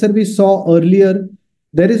oral cancer we saw earlier.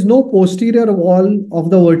 There is no posterior wall of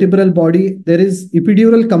the vertebral body. There is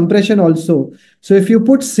epidural compression also. So if you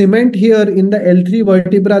put cement here in the L3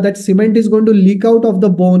 vertebra, that cement is going to leak out of the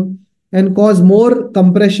bone and cause more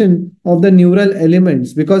compression of the neural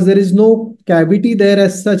elements, because there is no cavity there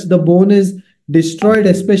as such. The bone is destroyed,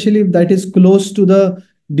 especially if that is close to the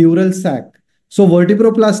dural sac. So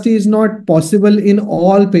vertebroplasty is not possible in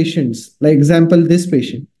all patients, like example, this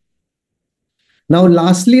patient. Now,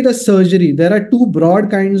 lastly, the surgery. There are two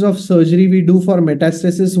broad kinds of surgery we do for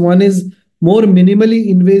metastasis. One is more minimally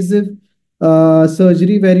invasive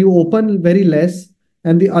surgery, where you open very less.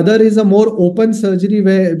 And the other is a more open surgery,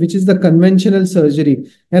 which is the conventional surgery.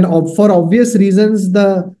 And for obvious reasons,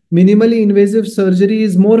 the minimally invasive surgery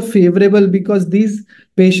is more favorable, because these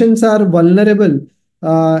patients are vulnerable.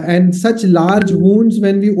 And such large wounds,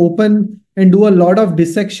 when we open and do a lot of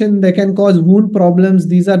dissection, they can cause wound problems.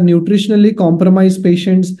 These are nutritionally compromised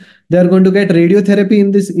patients. They are going to get radiotherapy in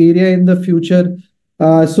this area in the future.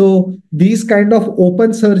 So these kind of open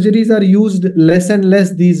surgeries are used less and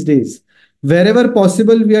less these days. Wherever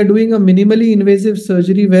possible, we are doing a minimally invasive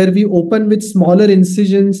surgery where we open with smaller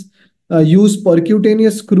incisions, use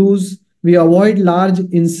percutaneous screws. We avoid large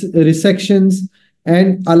resections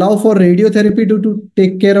and allow for radiotherapy to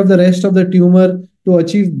take care of the rest of the tumor to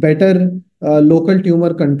achieve better local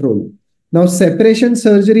tumor control. Now, separation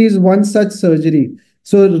surgery is one such surgery.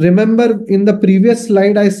 So remember in the previous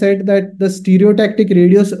slide, I said that the stereotactic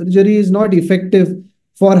radiosurgery is not effective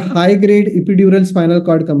for high-grade epidural spinal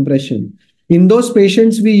cord compression. In those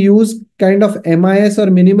patients, we use kind of MIS or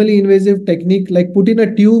minimally invasive technique, like put in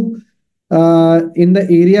a tube in the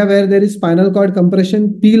area where there is spinal cord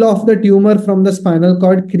compression, peel off the tumor from the spinal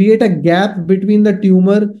cord, create a gap between the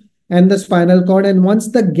tumor and the spinal cord. And once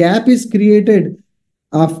the gap is created,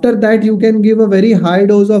 after that, you can give a very high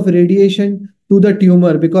dose of radiation to the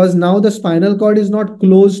tumor, because now the spinal cord is not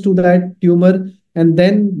close to that tumor. And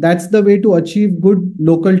then that's the way to achieve good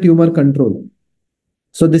local tumor control.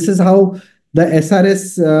 So this is how the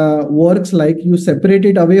SRS works. Like, you separate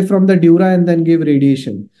it away from the dura and then give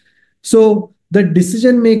radiation. So the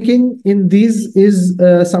decision making in these is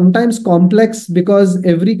sometimes complex because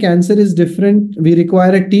every cancer is different. We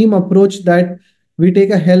require a team approach, that we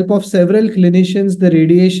take a help of several clinicians, the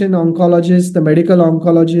radiation oncologist, the medical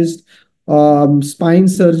oncologist, spine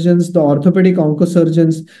surgeons, the orthopedic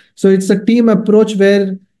oncosurgeons. So it's a team approach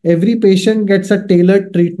where every patient gets a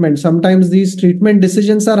tailored treatment. Sometimes these treatment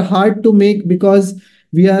decisions are hard to make because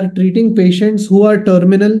we are treating patients who are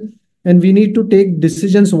terminal, and we need to take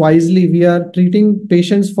decisions wisely. We are treating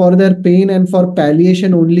patients for their pain and for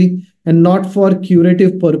palliation only, and not for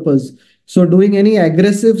curative purpose. So doing any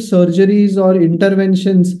aggressive surgeries or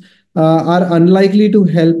interventions are unlikely to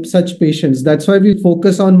help such patients. That's why we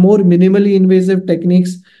focus on more minimally invasive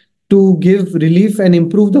techniques to give relief and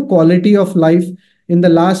improve the quality of life in the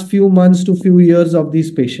last few months to few years of these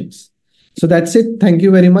patients. So that's it. Thank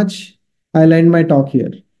you very much. I'll end my talk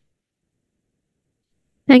here.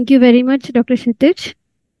 Thank you very much, Dr. Kshitij.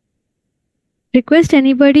 Request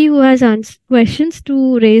anybody who has questions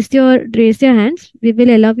to raise their hands. We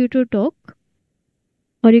will allow you to talk,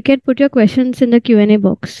 or you can put your questions in the Q&A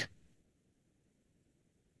box.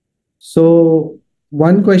 So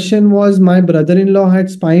one question was, my brother-in-law had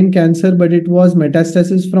spine cancer, but it was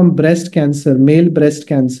metastasis from breast cancer, male breast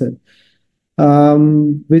cancer,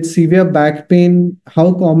 with severe back pain.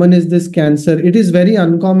 How common is this cancer? It is very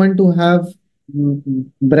uncommon to have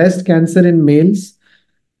breast cancer in males.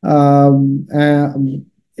 The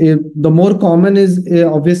more common is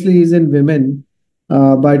obviously is in women,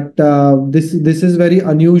 but this is very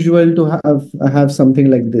unusual to have something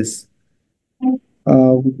like this.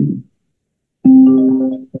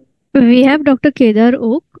 We have Dr. Kedar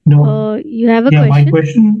Oak. No. You have a Yeah,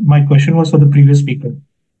 question? my question was for the previous speaker.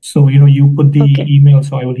 So, you put the Okay. email,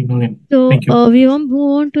 so I will email him. So Thank you. we will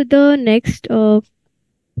move on to the next.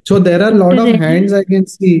 So there are a lot Dr. of Reddy. hands I can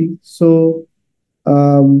see. So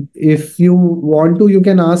if you want to, you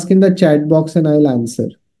can ask in the chat box and I'll answer.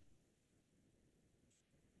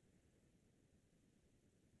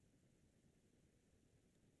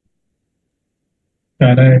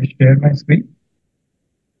 Can I share my screen?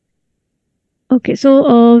 Okay,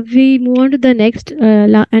 so we move on to the next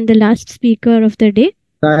and the last speaker of the day.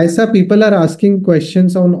 Raisa, people are asking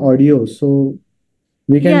questions on audio, so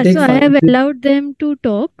we can take so I 5 have minutes. allowed them to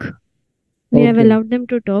talk. We have Okay. allowed them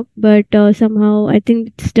to talk, but somehow I think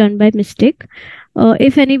it's done by mistake.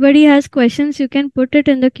 If anybody has questions, you can put it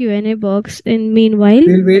in the Q&A box. In meanwhile,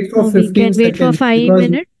 We'll wait for we 15 can wait for seconds 5 because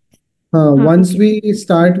minutes. once Okay. we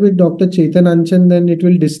start with Dr. Chetan Anchan, then it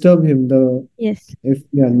will disturb him Yes. if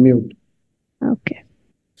we unmute. Okay.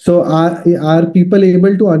 So are people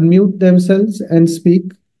able to unmute themselves and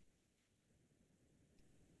speak?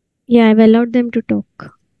 Yeah, I've allowed them to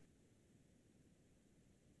talk.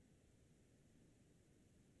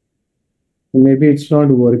 Maybe it's not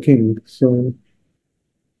working. So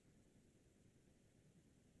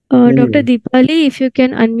Dr. anyway. Deepali, if you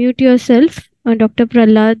can unmute yourself. Dr.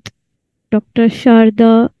 Prahlad, Dr.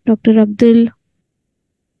 Sharda, Dr. Abdul.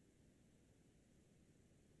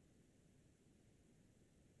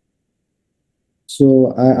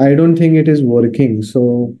 So I don't think it is working.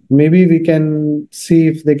 So maybe we can see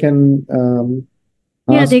if they can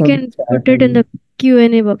Yeah, ask they on can the put chat it in the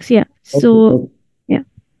Q&A box. Yeah. So, okay. yeah.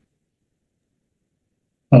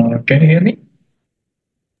 Can you hear me?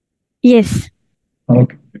 Yes.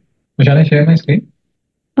 Okay. So shall I share my screen?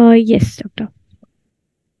 Yes, doctor.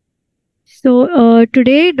 So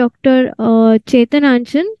today, Dr. Chetan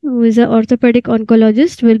Anchan, who is an orthopedic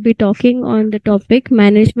oncologist, will be talking on the topic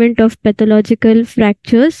management of pathological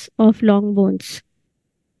fractures of long bones.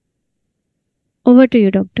 Over to you,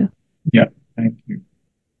 doctor. Yeah, thank you.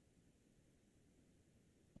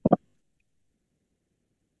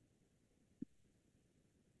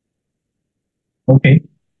 Okay.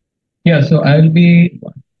 Yeah, so I'll be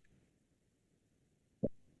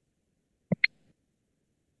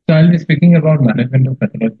speaking about management of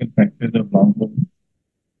pathological fractures of long bones.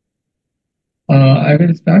 I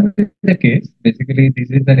will start with the case. Basically, this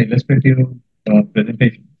is an illustrative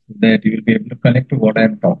presentation so that you will be able to connect to what I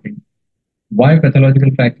am talking. Why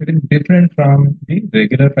pathological fracture is different from the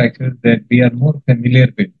regular fractures that we are more familiar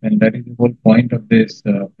with, and that is the whole point of this.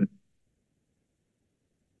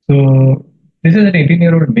 So, this is an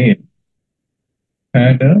 18-year-old male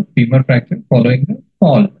had a femur fracture following a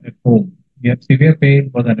fall at home. He had severe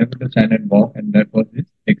pain, was unable to stand and walk, and that was his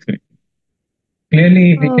X-ray.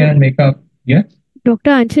 Clearly, we can make up. Yes.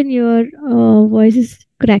 Dr. Anchan, your voice is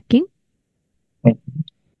cracking. Okay.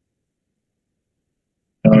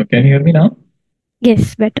 Can you hear me now?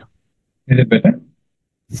 Yes, better. Is it better?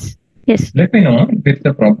 Yes. Let me know if it's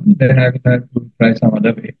a problem. Then I will have to try some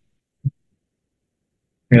other way.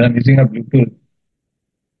 I'm using a Bluetooth.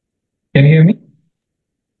 Can you hear me?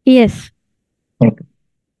 Yes. Okay.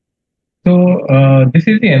 So this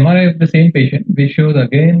is the MRI of the same patient, which shows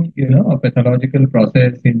again, a pathological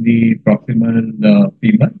process in the proximal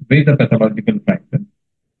femur with a pathological fracture.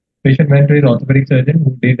 Patient went to his orthopedic surgeon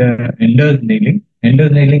who did Ender's nailing.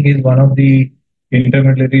 Ender's nailing is one of the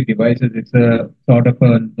intermediary devices. It's a sort of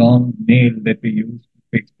a long nail that we use to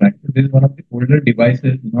fix fractures. This is one of the older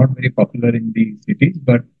devices, not very popular in the cities,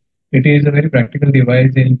 but it is a very practical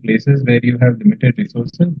device in places where you have limited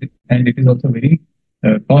resources, and it is also very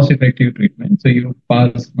cost-effective treatment. So you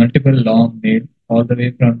pass multiple long nails all the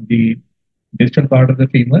way from the distal part of the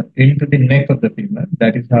femur into the neck of the femur.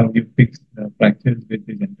 That is how you fix fractures with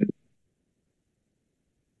this ender.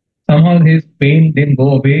 Somehow his pain didn't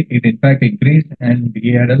go away. It in fact increased, and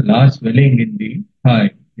he had a large swelling in the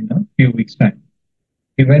thigh in a few weeks' time.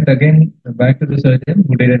 He went again back to the surgeon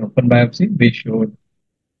who did an open biopsy, which showed,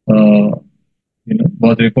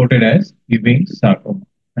 was reported as Ewing sarcoma.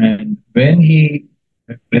 And when he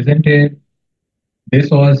presented, this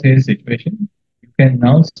was his situation. You can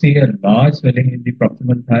now see a large swelling in the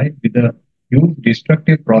proximal thigh with a huge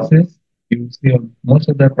destructive process. You see most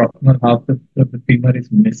of the proximal half of the femur is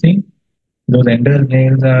missing. Those ender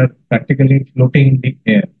nails are practically floating in the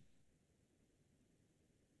air.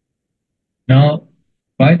 Now,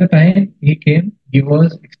 by the time he came, he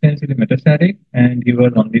was extensively metastatic and he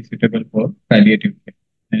was only suitable for palliative care.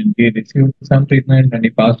 And he received some treatment and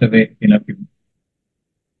he passed away in a few months.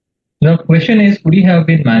 The question is, could he have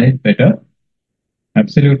been managed better?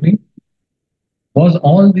 Absolutely. Was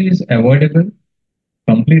all these avoidable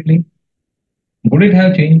completely? Would it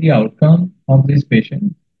have changed the outcome of this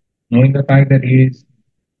patient, knowing the fact that he is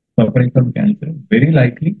suffering from cancer? Very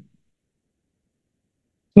likely.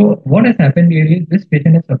 So what has happened here is this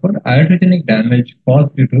patient has suffered iatrogenic damage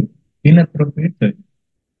caused due to inappropriate surgery.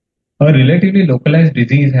 A relatively localized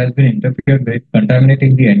disease has been interfered with,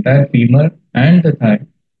 contaminating the entire femur and the thigh,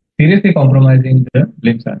 seriously compromising the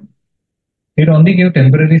limb salvage. It only gave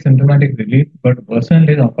temporary symptomatic relief, but worsened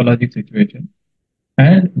his oncologic situation.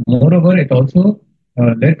 And moreover, it also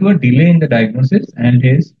led to a delay in the diagnosis and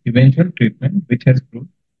his eventual treatment, which has proved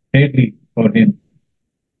deadly for him.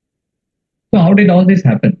 So how did all this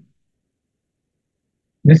happen?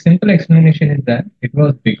 The simple explanation is that it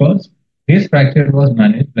was because his fracture was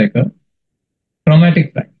managed like a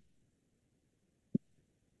traumatic fracture.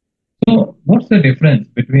 So what's the difference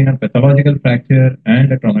between a pathological fracture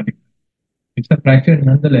and a traumatic fracture? It's a fracture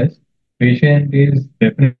nonetheless. Patient is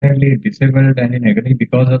definitely disabled and in agony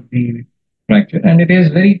because of the fracture, and it is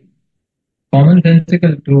very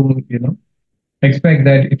commonsensical to expect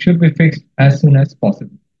that it should be fixed as soon as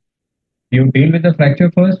possible. You deal with the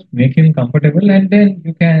fracture first, make him comfortable, and then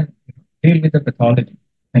you can deal with the pathology.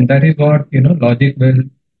 And that is what logic will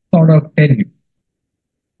sort of tell you.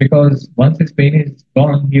 Because once his pain is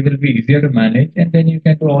gone, he will be easier to manage, and then you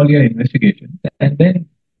can do all your investigations and then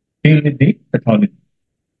deal with the pathology.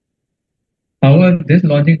 However, this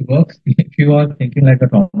logic works if you are thinking like a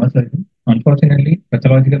trauma surgeon. Unfortunately,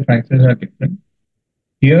 pathological fractures are different.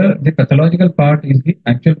 Here, the pathological part is the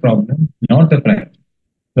actual problem, not the fracture.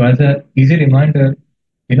 So as an easy reminder,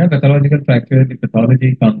 in a pathological fracture, the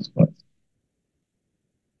pathology comes first.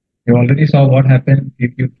 You already saw what happens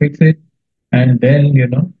if you fix it and then,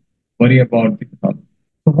 worry about the pathology.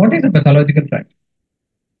 So what is a pathological fracture?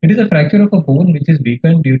 It is a fracture of a bone which is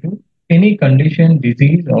weakened due to any condition,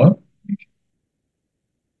 disease or condition.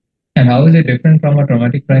 And how is it different from a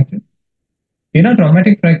traumatic fracture? In a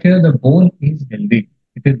traumatic fracture, the bone is healthy.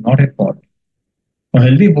 It is not at fault. A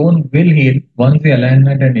healthy bone will heal once the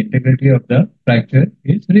alignment and integrity of the fracture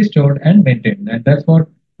is restored and maintained. And that's what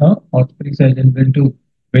an orthopedic surgeon will do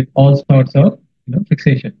with all sorts of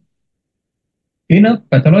fixation. In a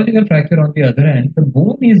pathological fracture, on the other hand, the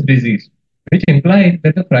bone is diseased, which implies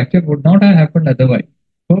that the fracture would not have happened otherwise.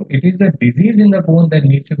 So it is the disease in the bone that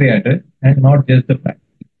needs to be addressed and not just the fracture.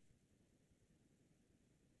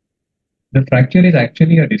 the fracture is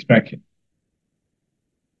actually a distraction.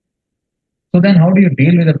 So then how do you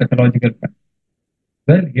deal with a pathological fracture?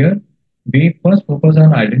 Well, here we first focus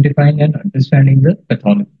on identifying and understanding the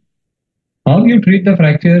pathology. How you treat the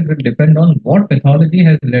fracture will depend on what pathology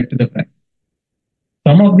has led to the fracture.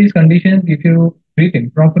 Some of these conditions, if you treat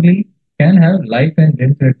improperly, can have life and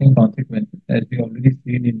limb-threatening consequences, as we already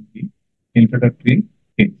seen in the introductory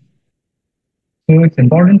case. So it's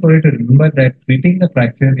important for you to remember that treating the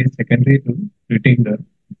fracture is secondary to treating the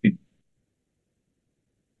disease.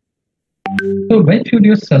 So when should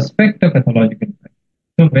you suspect a pathological fracture?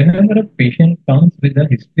 So whenever a patient comes with a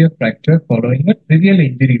history of fracture following a trivial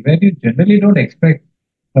injury, where you generally don't expect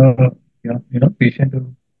patient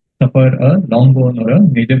to suffer a long bone or a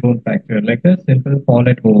major bone fracture, like a simple fall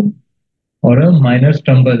at home or a minor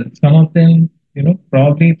stumble. Some of them,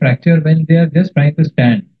 probably fracture when they are just trying to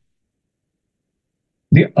stand.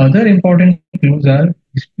 The other important clues are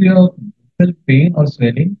history of local pain or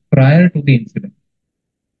swelling prior to the incident,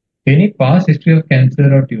 any past history of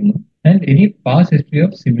cancer or tumor, and any past history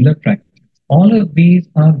of similar fractures. All of these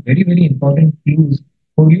are very, very important clues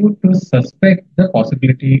for you to suspect the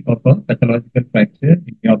possibility of a pathological fracture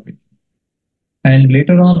in your patient. And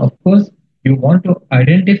later on, of course, you want to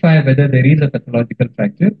identify whether there is a pathological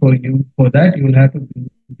fracture. For that, you will have to do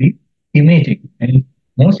the imaging. And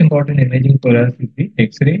most important imaging for us is the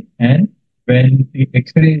X-ray. And when the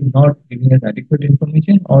X-ray is not giving us adequate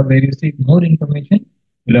information, or where you seek more information,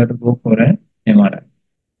 you'll have to go for an MRI.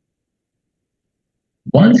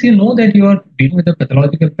 Once you know that you are dealing with a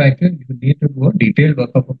pathological fracture, you need to do a detailed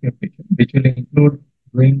workup of your patient, which will include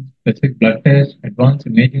doing specific blood tests, advanced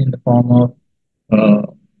imaging in the form of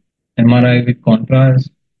MRI with contrast,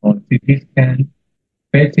 or CT scan,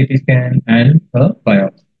 PET CT scan, and a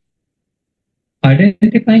biopsy.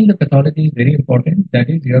 Identifying the pathology is very important. That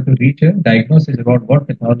is, you have to reach a diagnosis about what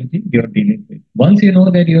pathology you are dealing with. Once you know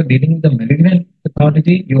that you are dealing with the malignant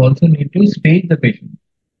pathology, you also need to stage the patient.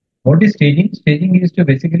 What is staging? Staging is to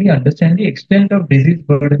basically understand the extent of disease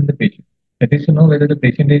burden in the patient. That is to know whether the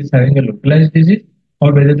patient is having a localized disease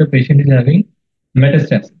or whether the patient is having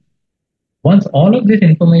metastasis. Once all of this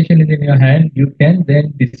information is in your hand, you can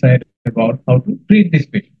then decide about how to treat this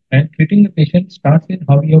patient. And treating the patient starts with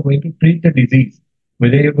how you are going to treat the disease,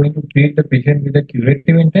 whether you're going to treat the patient with a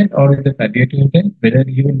curative intent or with a palliative intent, whether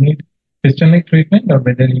you will need systemic treatment or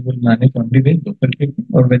whether you will manage only with local treatment,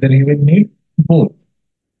 or whether you will need both.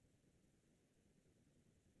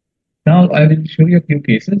 Now, I will show you a few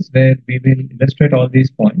cases where we will illustrate all these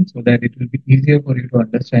points so that it will be easier for you to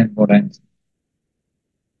understand what I'm saying.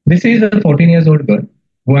 This is a 14-year-old girl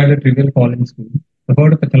who had a trivial fall in school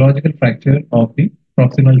about a pathological fracture of the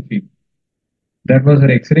proximal femur. That was her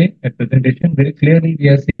X-ray at presentation. Very clearly, we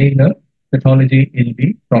are seeing a pathology in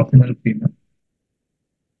the proximal femur.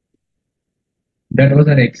 That was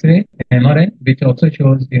her X-ray, MRI, which also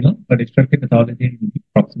shows, a destructive pathology in the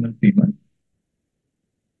proximal femur.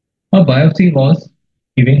 A biopsy was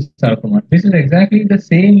Ewing sarcoma. This is exactly the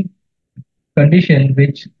same condition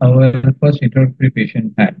which our first introductory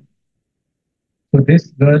patient had. So this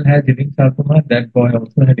girl had Ewing sarcoma, that boy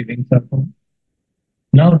also had Ewing sarcoma.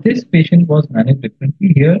 Now this patient was managed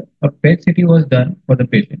differently. Here a PET CT was done for the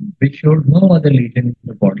patient, which showed no other lesion in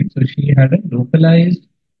the body. So she had a localized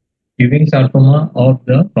Ewing sarcoma of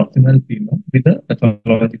the proximal femur with a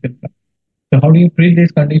pathological fracture. So how do you treat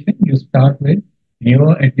this condition? You start with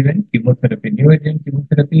neoadjuvant chemotherapy. Neoadjuvant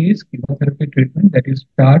chemotherapy is chemotherapy treatment that you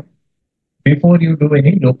start before you do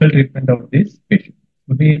any local treatment of this patient.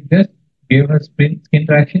 So we just gave her skin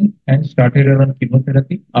traction and started her on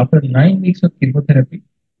chemotherapy. After 9 weeks of chemotherapy,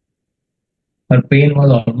 her pain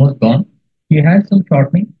was almost gone. She had some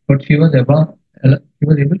shortening, but she was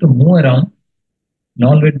able to move around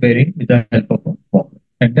non-weight bearing with the help of a walker.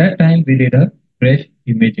 At that time, we did a fresh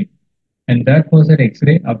imaging. And that was an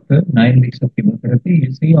X-ray after 9 weeks of chemotherapy.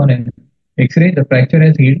 You see on an X-ray, the fracture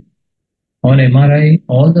has healed. On MRI,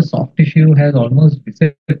 all the soft tissue has almost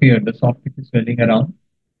disappeared, the soft tissue swelling around.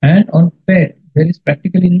 And on PET, there is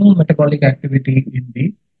practically no metabolic activity in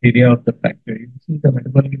the area of the fracture. You see the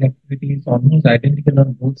metabolic activity is almost identical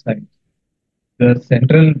on both sides. The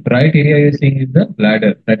central bright area you're seeing is the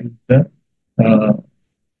bladder, that is the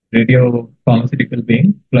radiopharmaceutical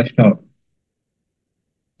being flushed out.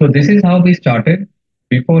 So this is how we started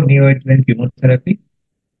before neoadjuvant chemotherapy,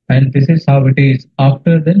 and this is how it is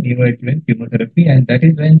after the neoadjuvant chemotherapy, and that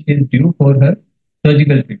is when she is due for her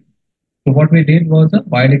surgical treatment. So what we did was a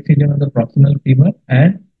wide excision of the proximal femur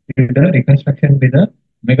and did a reconstruction with a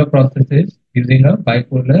megaprosthesis using a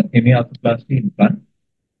bipolar hemiarthroplasty implant.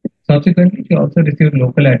 Subsequently, she also received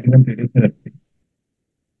local adjuvant radiotherapy.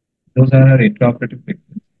 Those are her intraoperative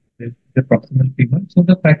treatments. the proximal femur. So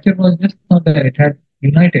the fracture was just not that it had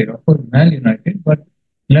united, of course, malunited, but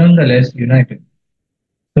nonetheless united.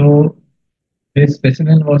 So this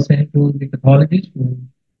specimen was sent to the pathologist who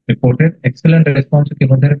reported excellent response to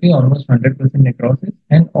chemotherapy, almost 100% necrosis,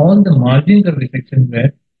 and all the margins of resection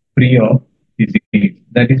were free of disease.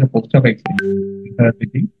 That is a post-op X-ray with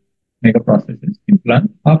the megaprocesses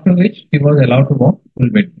implant, after which he was allowed to walk full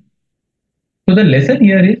bed. So the lesson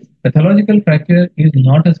here is pathological fracture is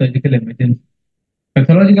not a surgical emergency.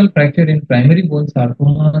 Pathological fracture in primary bone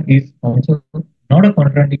sarcoma is also not a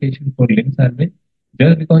contraindication for limb salvage.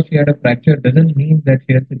 Just because she had a fracture doesn't mean that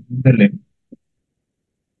she has to lose the limb.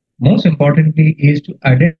 Most importantly is to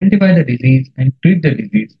identify the disease and treat the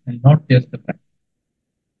disease and not just the fracture.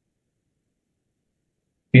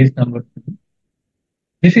 Case number 2.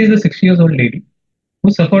 This is a 60-year-old lady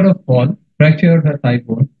who suffered a fall, fractured her thigh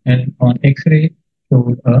bone, and on X-ray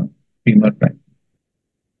showed a femur fracture.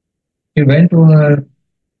 She went to her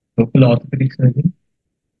local orthopedic surgeon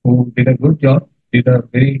who did a good job, did a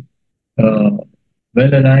very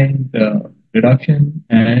well-aligned reduction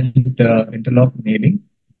and interlock nailing.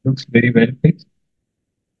 Looks very well fixed.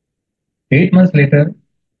 8 months later,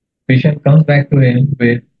 patient comes back to him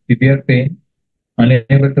with severe pain,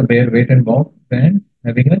 unable to bear weight and walk, and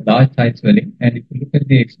having a large thigh swelling. And if you look at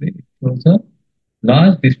the X-ray, it shows a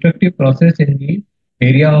large destructive process in the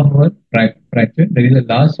area of her fracture. There is a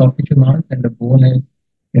large soft tissue mass, and the bone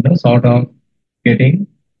is, sort of getting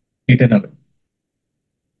eaten away.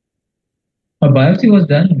 A biopsy was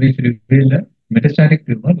done, which revealed a metastatic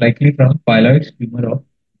tumor, likely from pyloid tumor of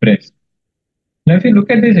breast. Now, if you look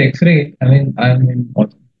at this X-ray, I'm in bone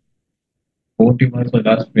tumors for the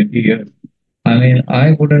last 20 years.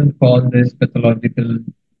 I wouldn't call this pathological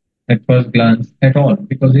at first glance at all,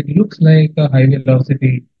 because it looks like a high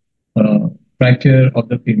velocity fracture of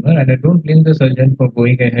the femur, and I don't blame the surgeon for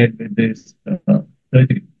going ahead with this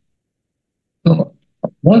surgery. So,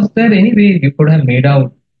 was there any way you could have made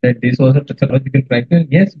out that this was a pathological fracture?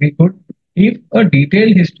 Yes, we could. If a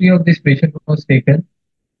detailed history of this patient was taken,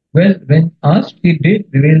 well, when asked, he did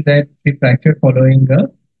reveal that she fractured following a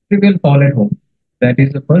trivial fall at home. That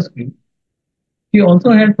is the first clue. She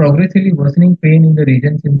also had progressively worsening pain in the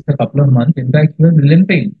region since a couple of months. In fact, she was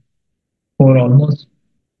limping for almost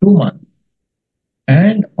 2 months.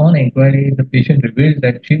 And on inquiry, the patient revealed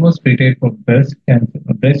that she was treated for breast cancer,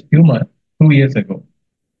 breast tumor 2 years ago.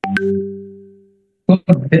 So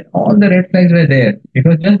all the red flags were there. It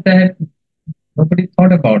was just that nobody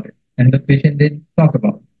thought about it, and the patient didn't talk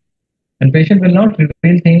about it. And patient will not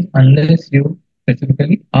reveal things unless you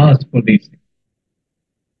specifically ask for these things.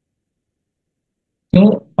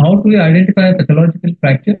 So how do we identify a pathological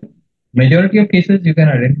fracture? Majority of cases you can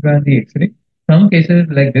identify on the X-ray. Some cases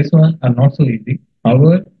like this one are not so easy.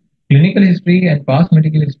 However, clinical history and past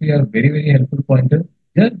medical history are very, very helpful pointers.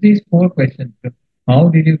 Just these 4 questions. How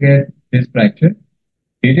did you get this fracture?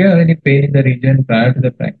 Did you have any pain in the region prior to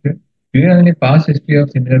the fracture? Do you have any past history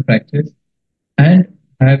of similar fractures? And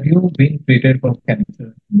have you been treated for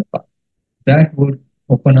cancer in the past? That would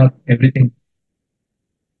open up everything.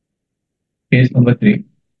 Case number 3.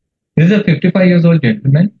 This is a 55-year-old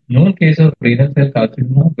gentleman, known case of renal cell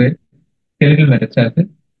carcinoma with skeletal metastasis,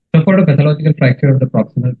 suffered a pathological fracture of the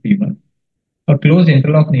proximal femur. A closed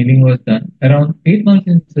interlock nailing was done. Around 8 months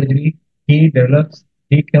in surgery, he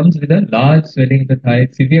comes with a large swelling in the thigh,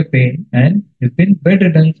 severe pain, and has been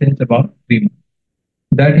bedridden since about 3 months.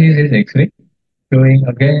 That is his X-ray, showing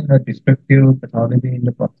again a destructive pathology in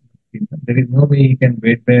the proximal femur. There is no way he can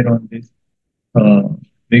weight bear on this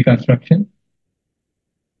reconstruction.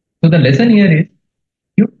 So the lesson here is,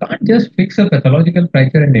 you can't just fix a pathological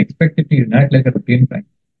fracture and expect it to unite like a routine fracture.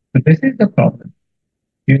 So this is the problem.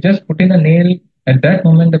 You just put in a nail, at that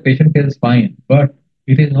moment the patient feels fine, but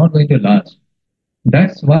it is not going to last.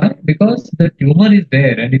 That's why, because the tumor is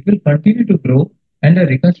there and it will continue to grow, and the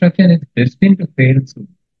reconstruction is destined to fail soon.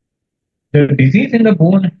 The disease in the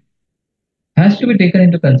bone has to be taken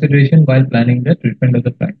into consideration while planning the treatment of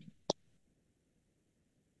the fracture.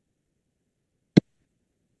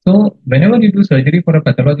 So whenever you do surgery for a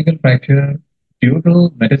pathological fracture due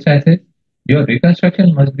to metastasis, your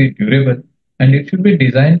reconstruction must be durable and it should be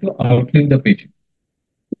designed to outlive the patient.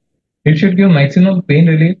 It should give maximum pain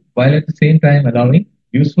relief while at the same time allowing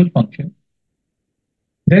useful function.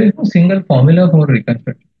 There is no single formula for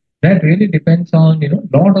reconstruction. That really depends on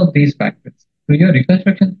lot of these factors. So your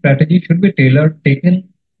reconstruction strategy should be tailored, taken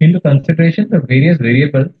into consideration the various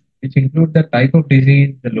variables, which include the type of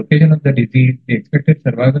disease, the location of the disease, the expected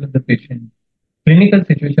survival of the patient, clinical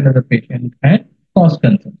situation of the patient, and cost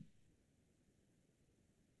concern.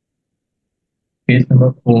 Case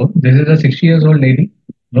number 4. This is a 60-year-old lady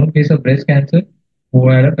known case of breast cancer who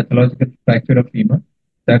had a pathological fracture of femur.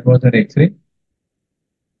 That was her X-ray.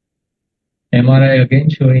 MRI again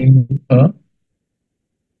showing a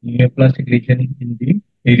neoplastic lesion in the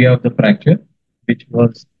area of the fracture, which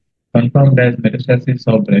was confirmed as metastasis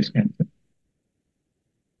of breast cancer.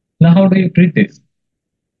 Now, how do you treat this?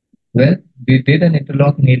 Well, we did an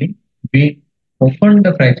interlock nailing. We opened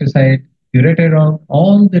the fracture site, curated out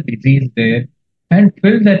all the disease there, and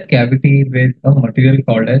filled that cavity with a material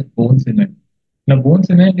called as bone cement. Now, bone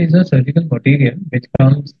cement is a surgical material which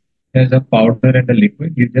comes as a powder and a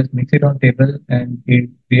liquid. You just mix it on table and it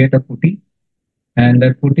create a putty. And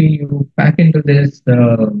that putty you pack into this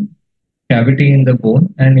cavity in the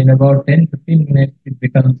bone, and in about 10-15 minutes, it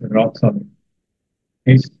becomes rock solid.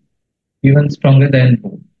 It's even stronger than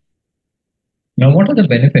bone. Now, what are the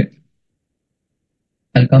benefits?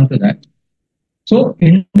 I'll come to that. So,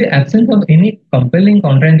 in the absence of any compelling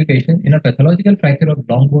contraindication in a pathological fracture of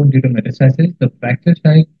long bone due to metastasis, the fracture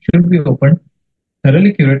site should be opened,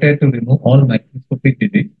 thoroughly curated to remove all microscopic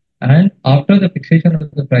disease. And after the fixation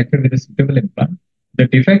of the fracture with a suitable implant, the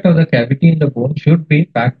defect of the cavity in the bone should be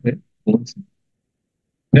packed with bone cement.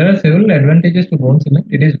 There are several advantages to bone cement.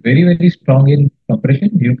 It is very, very strong in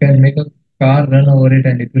compression. You can make a car run over it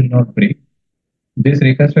and it will not break. This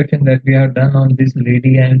reconstruction that we have done on this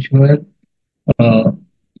lady, I'm sure,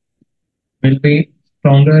 will be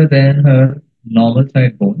stronger than her normal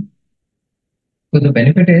side bone. So the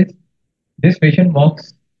benefit is this patient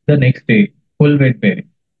walks the next day, full weight bearing.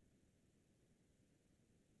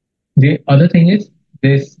 The other thing is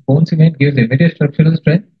this bone cement gives immediate structural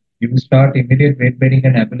strength. You start immediate weight bearing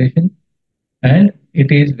and ambulation, and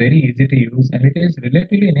it is very easy to use, and it is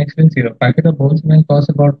relatively inexpensive. A packet of bone cement costs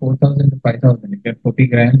about 4,000 to 5,000. You get 40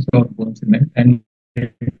 grams of bone cement, and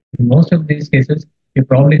in most of these cases, you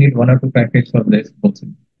probably need 1 or 2 packets of this bone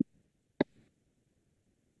cement.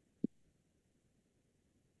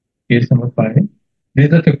 Case number 5. This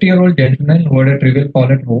is a 50-year-old gentleman who had a trivial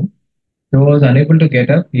fall at home. He was unable to get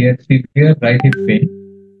up. He had severe right hip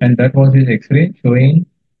pain, and that was his X-ray showing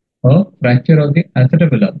a fracture of the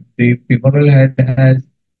acetabulum. The femoral head has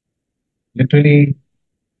literally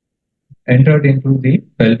entered into the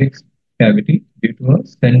pelvic cavity due to a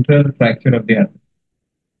central fracture of the acetabulum.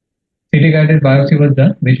 CT-guided biopsy was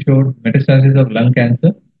done, which showed metastasis of lung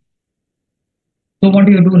cancer. So what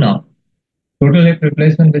do you do now? Total hip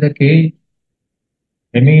replacement with a cage,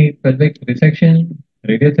 hemipelvic resection,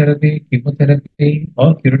 radiotherapy, chemotherapy,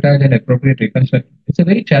 or curettage and appropriate reconstruction. It's a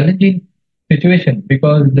very challenging situation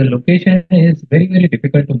because the location is very, very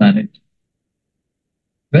difficult to manage.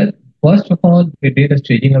 Well, first of all, we did a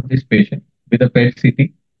staging of this patient with a PET CT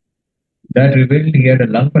that revealed he had a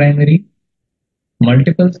lung primary,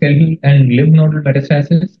 multiple skeletal and lymph nodal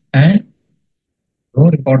metastasis, and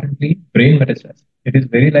more importantly, brain metastasis. It is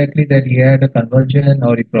very likely that he had a conversion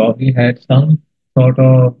or he probably had some sort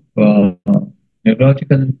of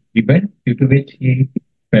neurological event due to which he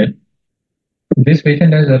fell. This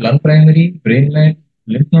patient has a lung primary, brain met,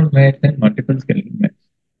 lymph node met, and multiple skeletal mets.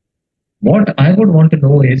 What I would want to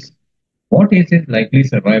know is what is his likely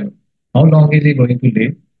survival? How long is he going to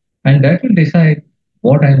live? And that will decide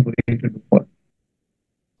what I am going to do for him.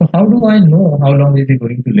 So how do I know how long is he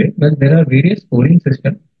going to live? Well, there are various scoring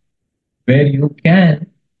systems where you can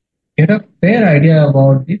get a fair idea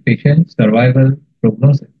about the patient's survival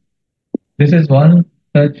prognosis. This is one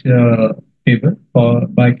such table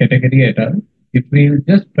by category et al. If we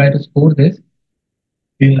just try to score this,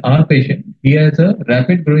 in our patient, he has a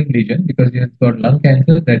rapid growing lesion because he has got lung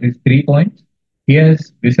cancer, that is 3 points. He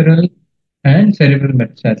has visceral and cerebral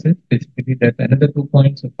metastasis, basically that's another 2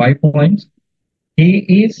 points, so 5 points.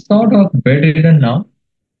 He is sort of bedridden now,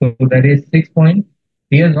 so that is 6 points.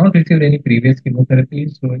 He has not received any previous chemotherapy,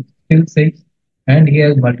 so it's still 6. And he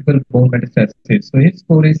has multiple bone metastasis, so his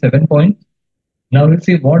score is 7 points. Now we'll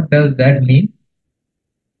see what does that mean.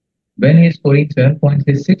 When he is scoring 7 points,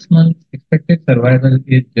 his 6 months expected survival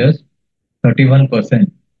is just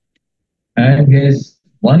 31%. And his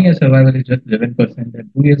 1 year survival is just 11%, and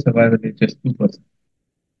 2 year survival is just 2%.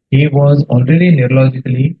 He was already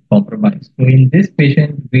neurologically compromised. So in this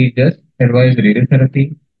patient, we just advised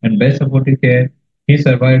radiotherapy and best supportive care. He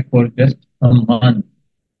survived for just a month.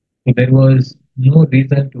 So there was no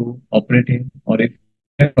reason to operate him, or if he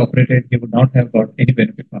had operated, he would not have got any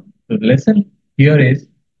benefit from it. So the lesson here is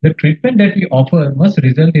the treatment that we offer must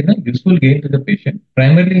result in a useful gain to the patient,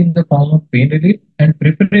 primarily in the form of pain relief and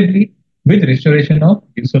preferably with restoration of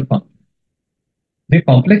useful function. The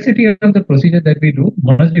complexity of the procedure that we do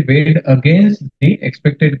must be weighed against the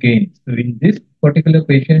expected gains. So in this particular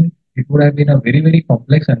patient, it would have been a very, very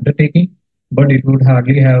complex undertaking, but it would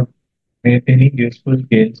hardly have made any useful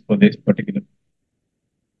gains for this particular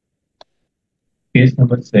case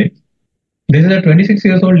number 6. This is a 26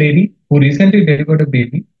 years old lady who recently delivered a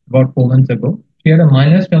baby about 4 months ago. She had a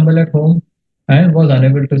minor stumble at home and was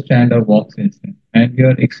unable to stand or walk since then. And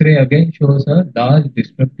your X-ray again shows a large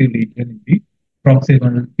destructive lesion in the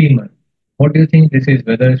proximal femur. What do you think this is?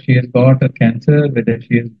 Whether she has got a cancer, whether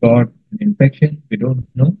she has got an infection, we don't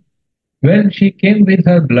know. Well, she came with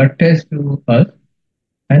her blood test to us,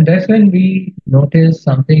 and that's when we noticed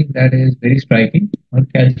something that is very striking. Her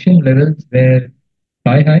calcium levels were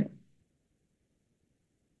sky high.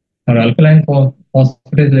 Her alkaline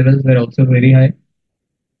phosphorus levels were also very high.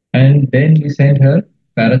 And then we sent her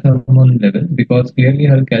parathormone levels because clearly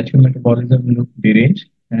her calcium metabolism looked deranged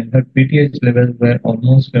and her PTH levels were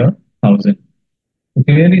almost 1,000. So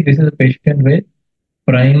clearly, this is a patient with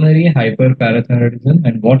primary hyperparathyroidism,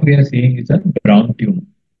 and what we are seeing is a brown tumor.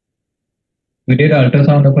 We did an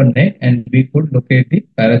ultrasound of her neck and we could locate the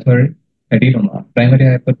parathyroid adenoma. Primary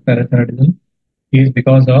hyperparathyroidism is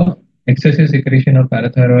because of excessive secretion of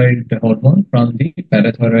parathyroid hormone from the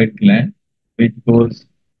parathyroid gland, which grows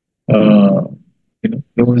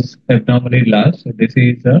abnormally large. So this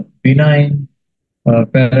is a benign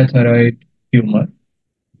parathyroid tumor,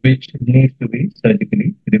 which needs to be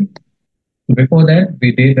surgically removed. Before that,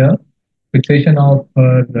 we did a fixation of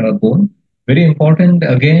her bone. Very important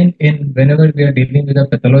again in whenever we are dealing with a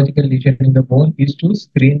pathological lesion in the bone is to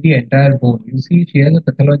screen the entire bone. You see, she has a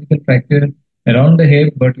pathological fracture around the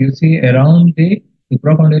hip, but you see around the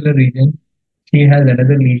supracondylar region, she has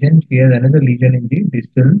another lesion. She has another lesion in the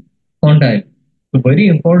distal condyle. So very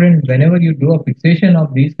important whenever you do a fixation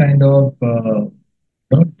of these kind of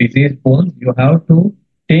diseased bones, you have to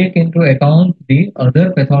take into account the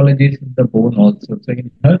other pathologies in the bone also. So in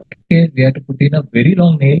her case, we had to put in a very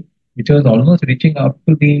long nail, which was almost reaching up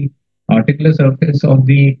to the articular surface of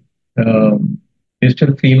the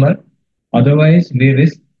distal femur. Otherwise, we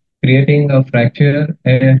risk creating a fracture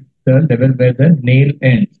at the level where the nail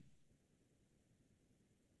ends.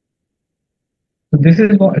 So this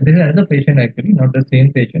is another patient actually, not the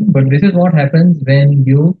same patient, but this is what happens when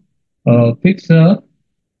you fix a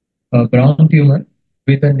brown tumor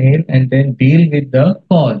with a nail and then deal with the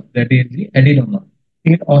cause, that is the adenoma.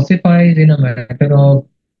 It ossifies in a matter of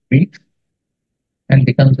weeks and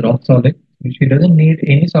becomes rock solid. She doesn't need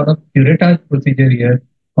any sort of curettage procedure here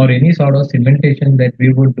or any sort of cementation that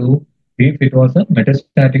we would do if it was a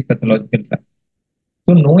metastatic pathological fact.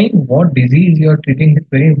 So knowing what disease you are treating is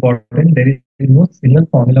very important. There is no single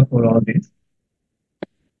formula for all this.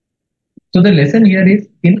 So the lesson here is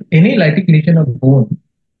in any lytic lesion of bone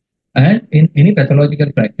and in any pathological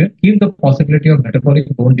fracture, keep the possibility of metabolic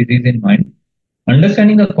bone disease in mind.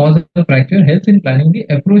 Understanding the cause of the fracture helps in planning the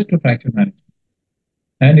approach to fracture management.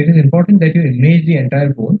 And it is important that you image the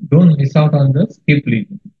entire bone. Don't miss out on the skip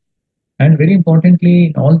lesion. And very importantly,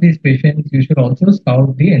 in all these patients, you should also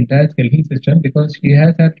scout the entire skeletal system because she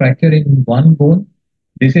has had fracture in one bone.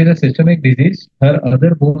 This is a systemic disease. Her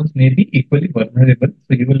other bones may be equally vulnerable.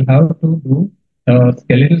 So you will have to do a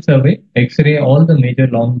skeletal survey, X-ray all the major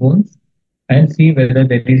long bones, and see whether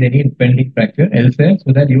there is any impending fracture elsewhere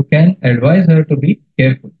so that you can advise her to be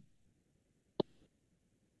careful.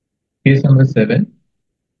 Case number 7.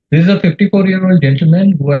 This is a 54-year-old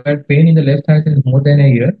gentleman who had pain in the left thigh since more than a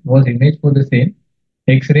year, was imaged for the same.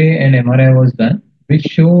 X-ray and MRI was done, which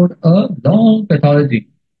showed a long pathology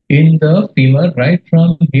in the femur right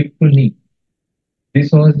from hip to knee.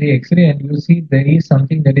 This was the X-ray and you see there is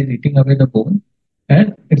something that is eating away the bone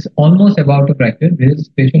and it's almost about to fracture. This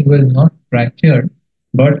patient was not fractured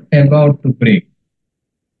but about to break.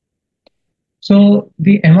 So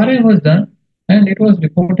the MRI was done and it was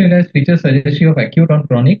reported as feature suggestive of acute or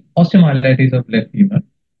chronic osteomyelitis of left femur.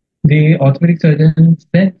 The orthopedic surgeon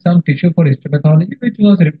sent some tissue for histopathology, which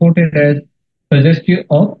was reported as suggestive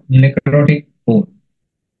of necrotic bone.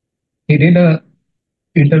 He did a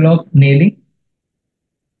interlock nailing,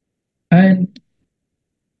 and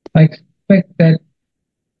I expect that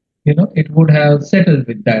it would have settled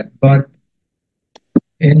with that. But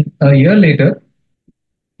in a year later,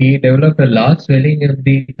 he developed a large swelling of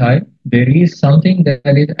the thigh. There is something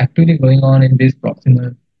that is actually going on in this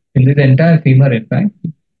proximal, in this entire femur, in fact.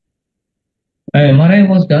 An MRI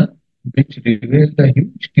was done, which revealed a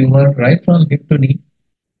huge tumor right from hip to knee,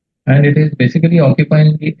 and it is basically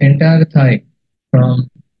occupying the entire thigh from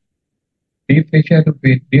deep fascia to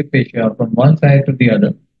deep fascia, from one side to the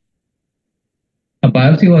other. A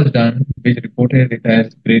biopsy was done, which reported it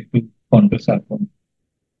as grade 2 chondrosarcoma.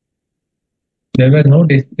 There were no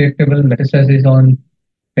detectable metastases on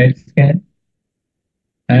PET scan,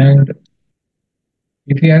 and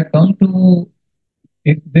if he had come to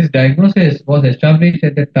if this diagnosis was established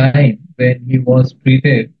at the time when he was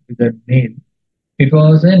treated with a nail, it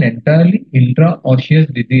was an entirely intra-osseous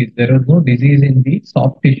disease. There was no disease in the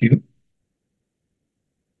soft tissue,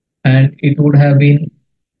 and it would have been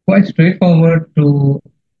quite straightforward to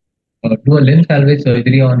do a limb salvage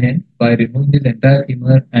surgery on him by removing this entire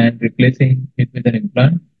femur and replacing it with an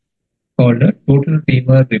implant called a total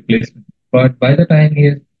femur replacement. But by the time he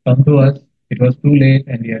has come to us, it was too late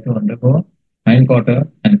and he had to undergo hindquarter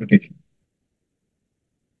amputation.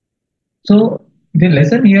 So the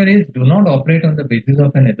lesson here is do not operate on the basis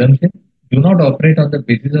of an assumption. Do not operate on the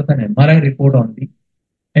basis of an MRI report only.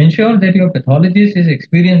 Ensure that your pathologist is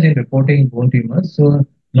experienced in reporting bone tumors. So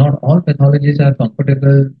not all pathologists are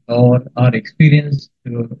comfortable or are experienced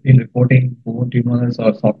in reporting bone tumors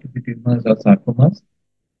or soft tissue tumors or sarcomas.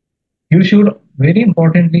 You should very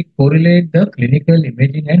importantly correlate the clinical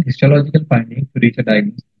imaging and histological findings to reach a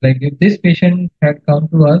diagnosis. Like if this patient had come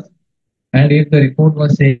to us and if the report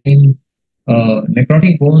was saying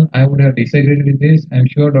necrotic bone, I would have disagreed with this. I'm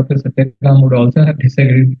sure Dr. Satyakam would also have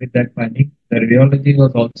disagreed with that finding. The radiology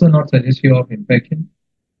was also not suggestive of infection.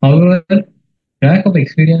 However, lack of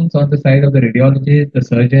experience on the side of the radiologist, the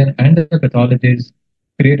surgeon, and the pathologist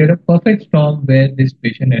created a perfect storm where this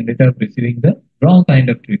patient ended up receiving the wrong kind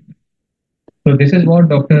of treatment. So this is what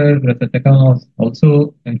Dr. Satyakam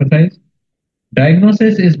also emphasized.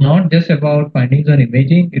 Diagnosis is not just about findings on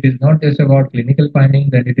imaging, it is not just about clinical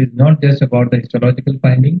findings, and it is not just about the histological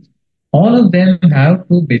findings. All of them have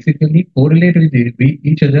to basically correlate with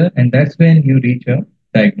each other, and that's when you reach a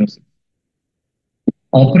diagnosis.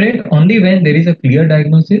 Operate only when there is a clear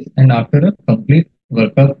diagnosis and after a complete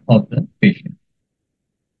workup of the patient.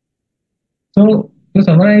 So, to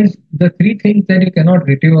summarize, the three things that you cannot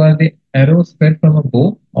retrieve are the arrow sped from a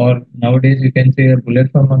bow, or nowadays you can say a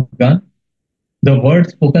bullet from a gun, the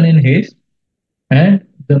words spoken in haste, and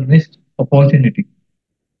the missed opportunity.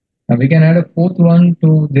 And we can add a fourth one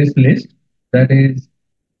to this list, that is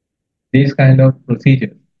these kind of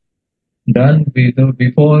procedures done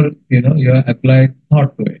before you have applied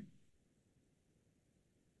thought to it.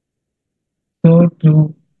 So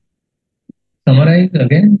to summarize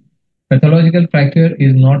again, pathological fracture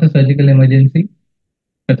is not a surgical emergency.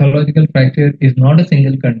 Pathological fracture is not a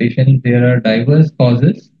single condition. There are diverse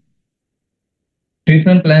causes.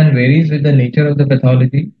 Treatment plan varies with the nature of the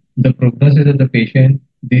pathology, the prognosis of the patient,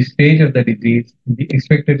 the stage of the disease, the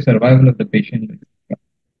expected survival of the patient.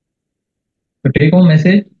 So take home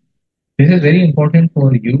message, this is very important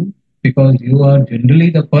for you because you are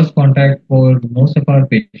generally the first contact for most of our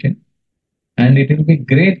patients. And it will be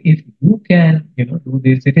great if you can, do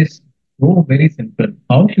this. It is so very simple.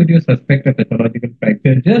 How should you suspect a pathological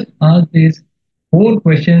fracture? Just ask these 4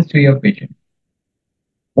 questions to your patient.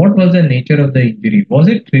 What was the nature of the injury? Was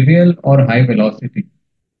it trivial or high velocity?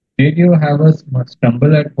 Did you have a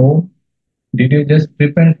stumble at home? Did you just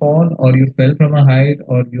trip and fall, or you fell from a height,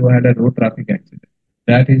 or you had a road traffic accident?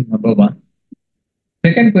 That is number 1.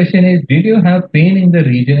 Second question is, did you have pain in the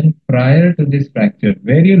region prior to this fracture?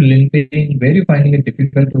 Were you limping? Were you finding it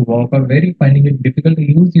difficult to walk, or were you finding it difficult to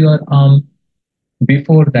use your arm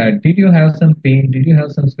before that? Did you have some pain? Did you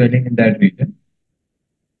have some swelling in that region?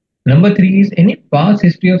 Number 3 is any past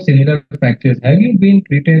history of similar fractures. Have you been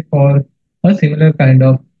treated for a similar kind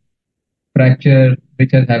of fracture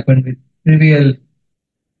which has happened with trivial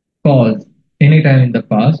cause anytime in the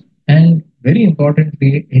past? And very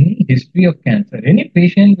importantly, any history of cancer. Any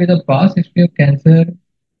patient with a past history of cancer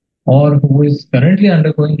or who is currently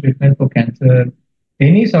undergoing treatment for cancer,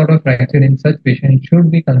 any sort of fracture in such patient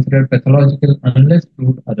should be considered pathological unless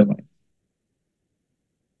proved otherwise.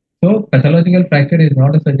 So pathological fracture is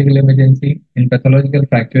not a surgical emergency. In pathological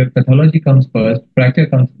fracture, pathology comes first, fracture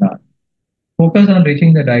comes last. Focus on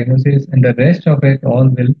reaching the diagnosis and the rest of it all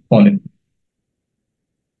will fall in.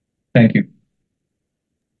 Thank you.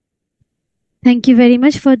 Thank you very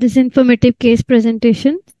much for this informative case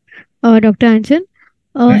presentation, Dr. Anchan.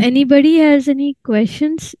 Anybody has any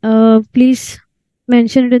questions, please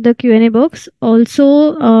mention it in the Q&A box.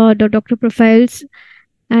 Also, the doctor profiles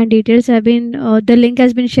and details have been, the link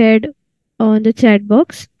has been shared on the chat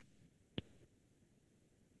box.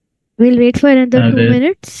 We'll wait for another 2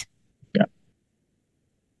 minutes. Yeah.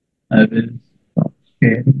 I will stop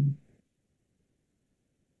sharing.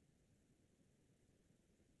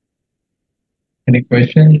 Any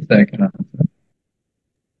questions I can answer?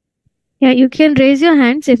 Yeah, you can raise your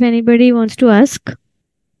hands if anybody wants to ask.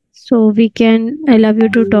 So we can allow you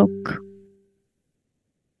to talk.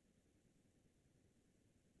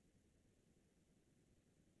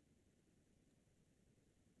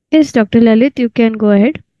 Yes, Dr. Lalit, you can go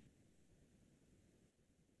ahead.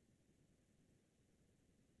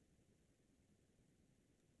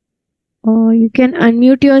 or you can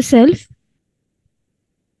unmute yourself.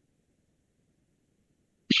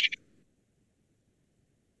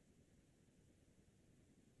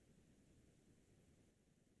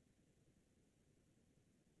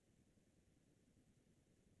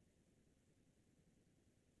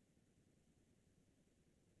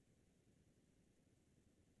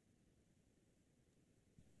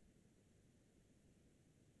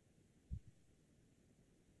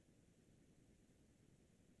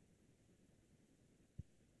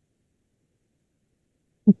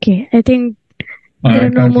 Okay, I think there are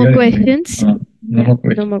no more questions. No more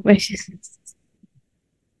questions. No more questions.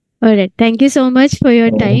 All right. Thank you so much for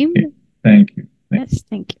your time. Thank you. Yes,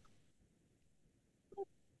 thank you.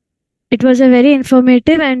 It was a very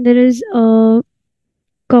informative, and there is a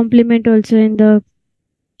compliment also in the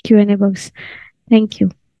Q&A box. Thank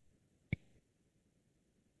you.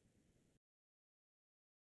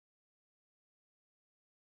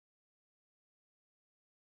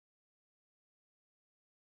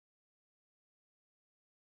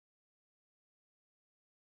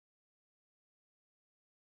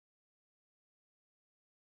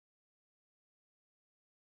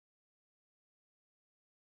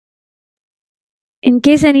 In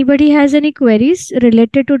case anybody has any queries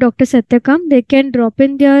related to Dr. Satyakam, they can drop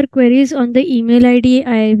in their queries on the email ID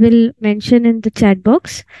I will mention in the chat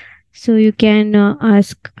box. So you can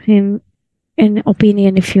ask him an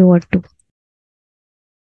opinion if you want to.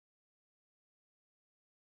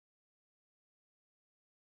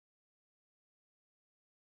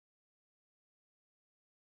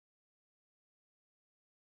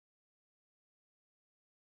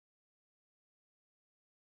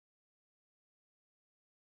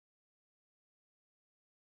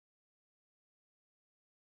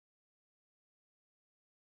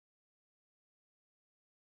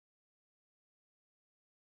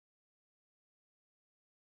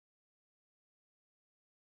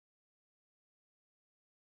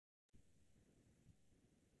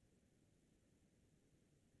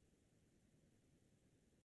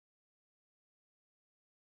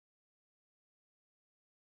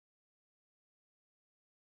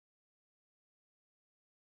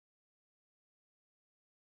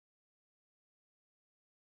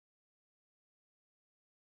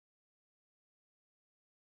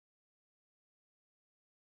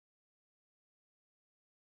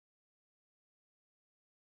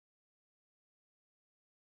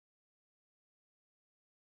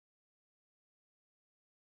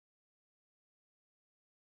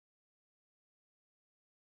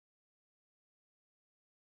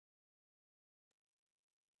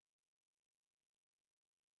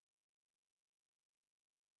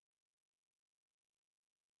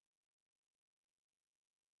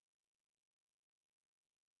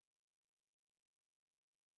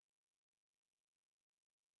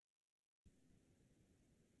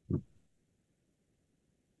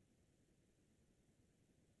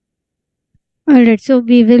 All right. So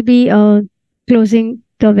we will be closing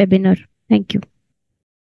the webinar. Thank you.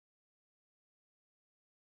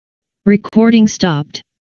 Recording stopped.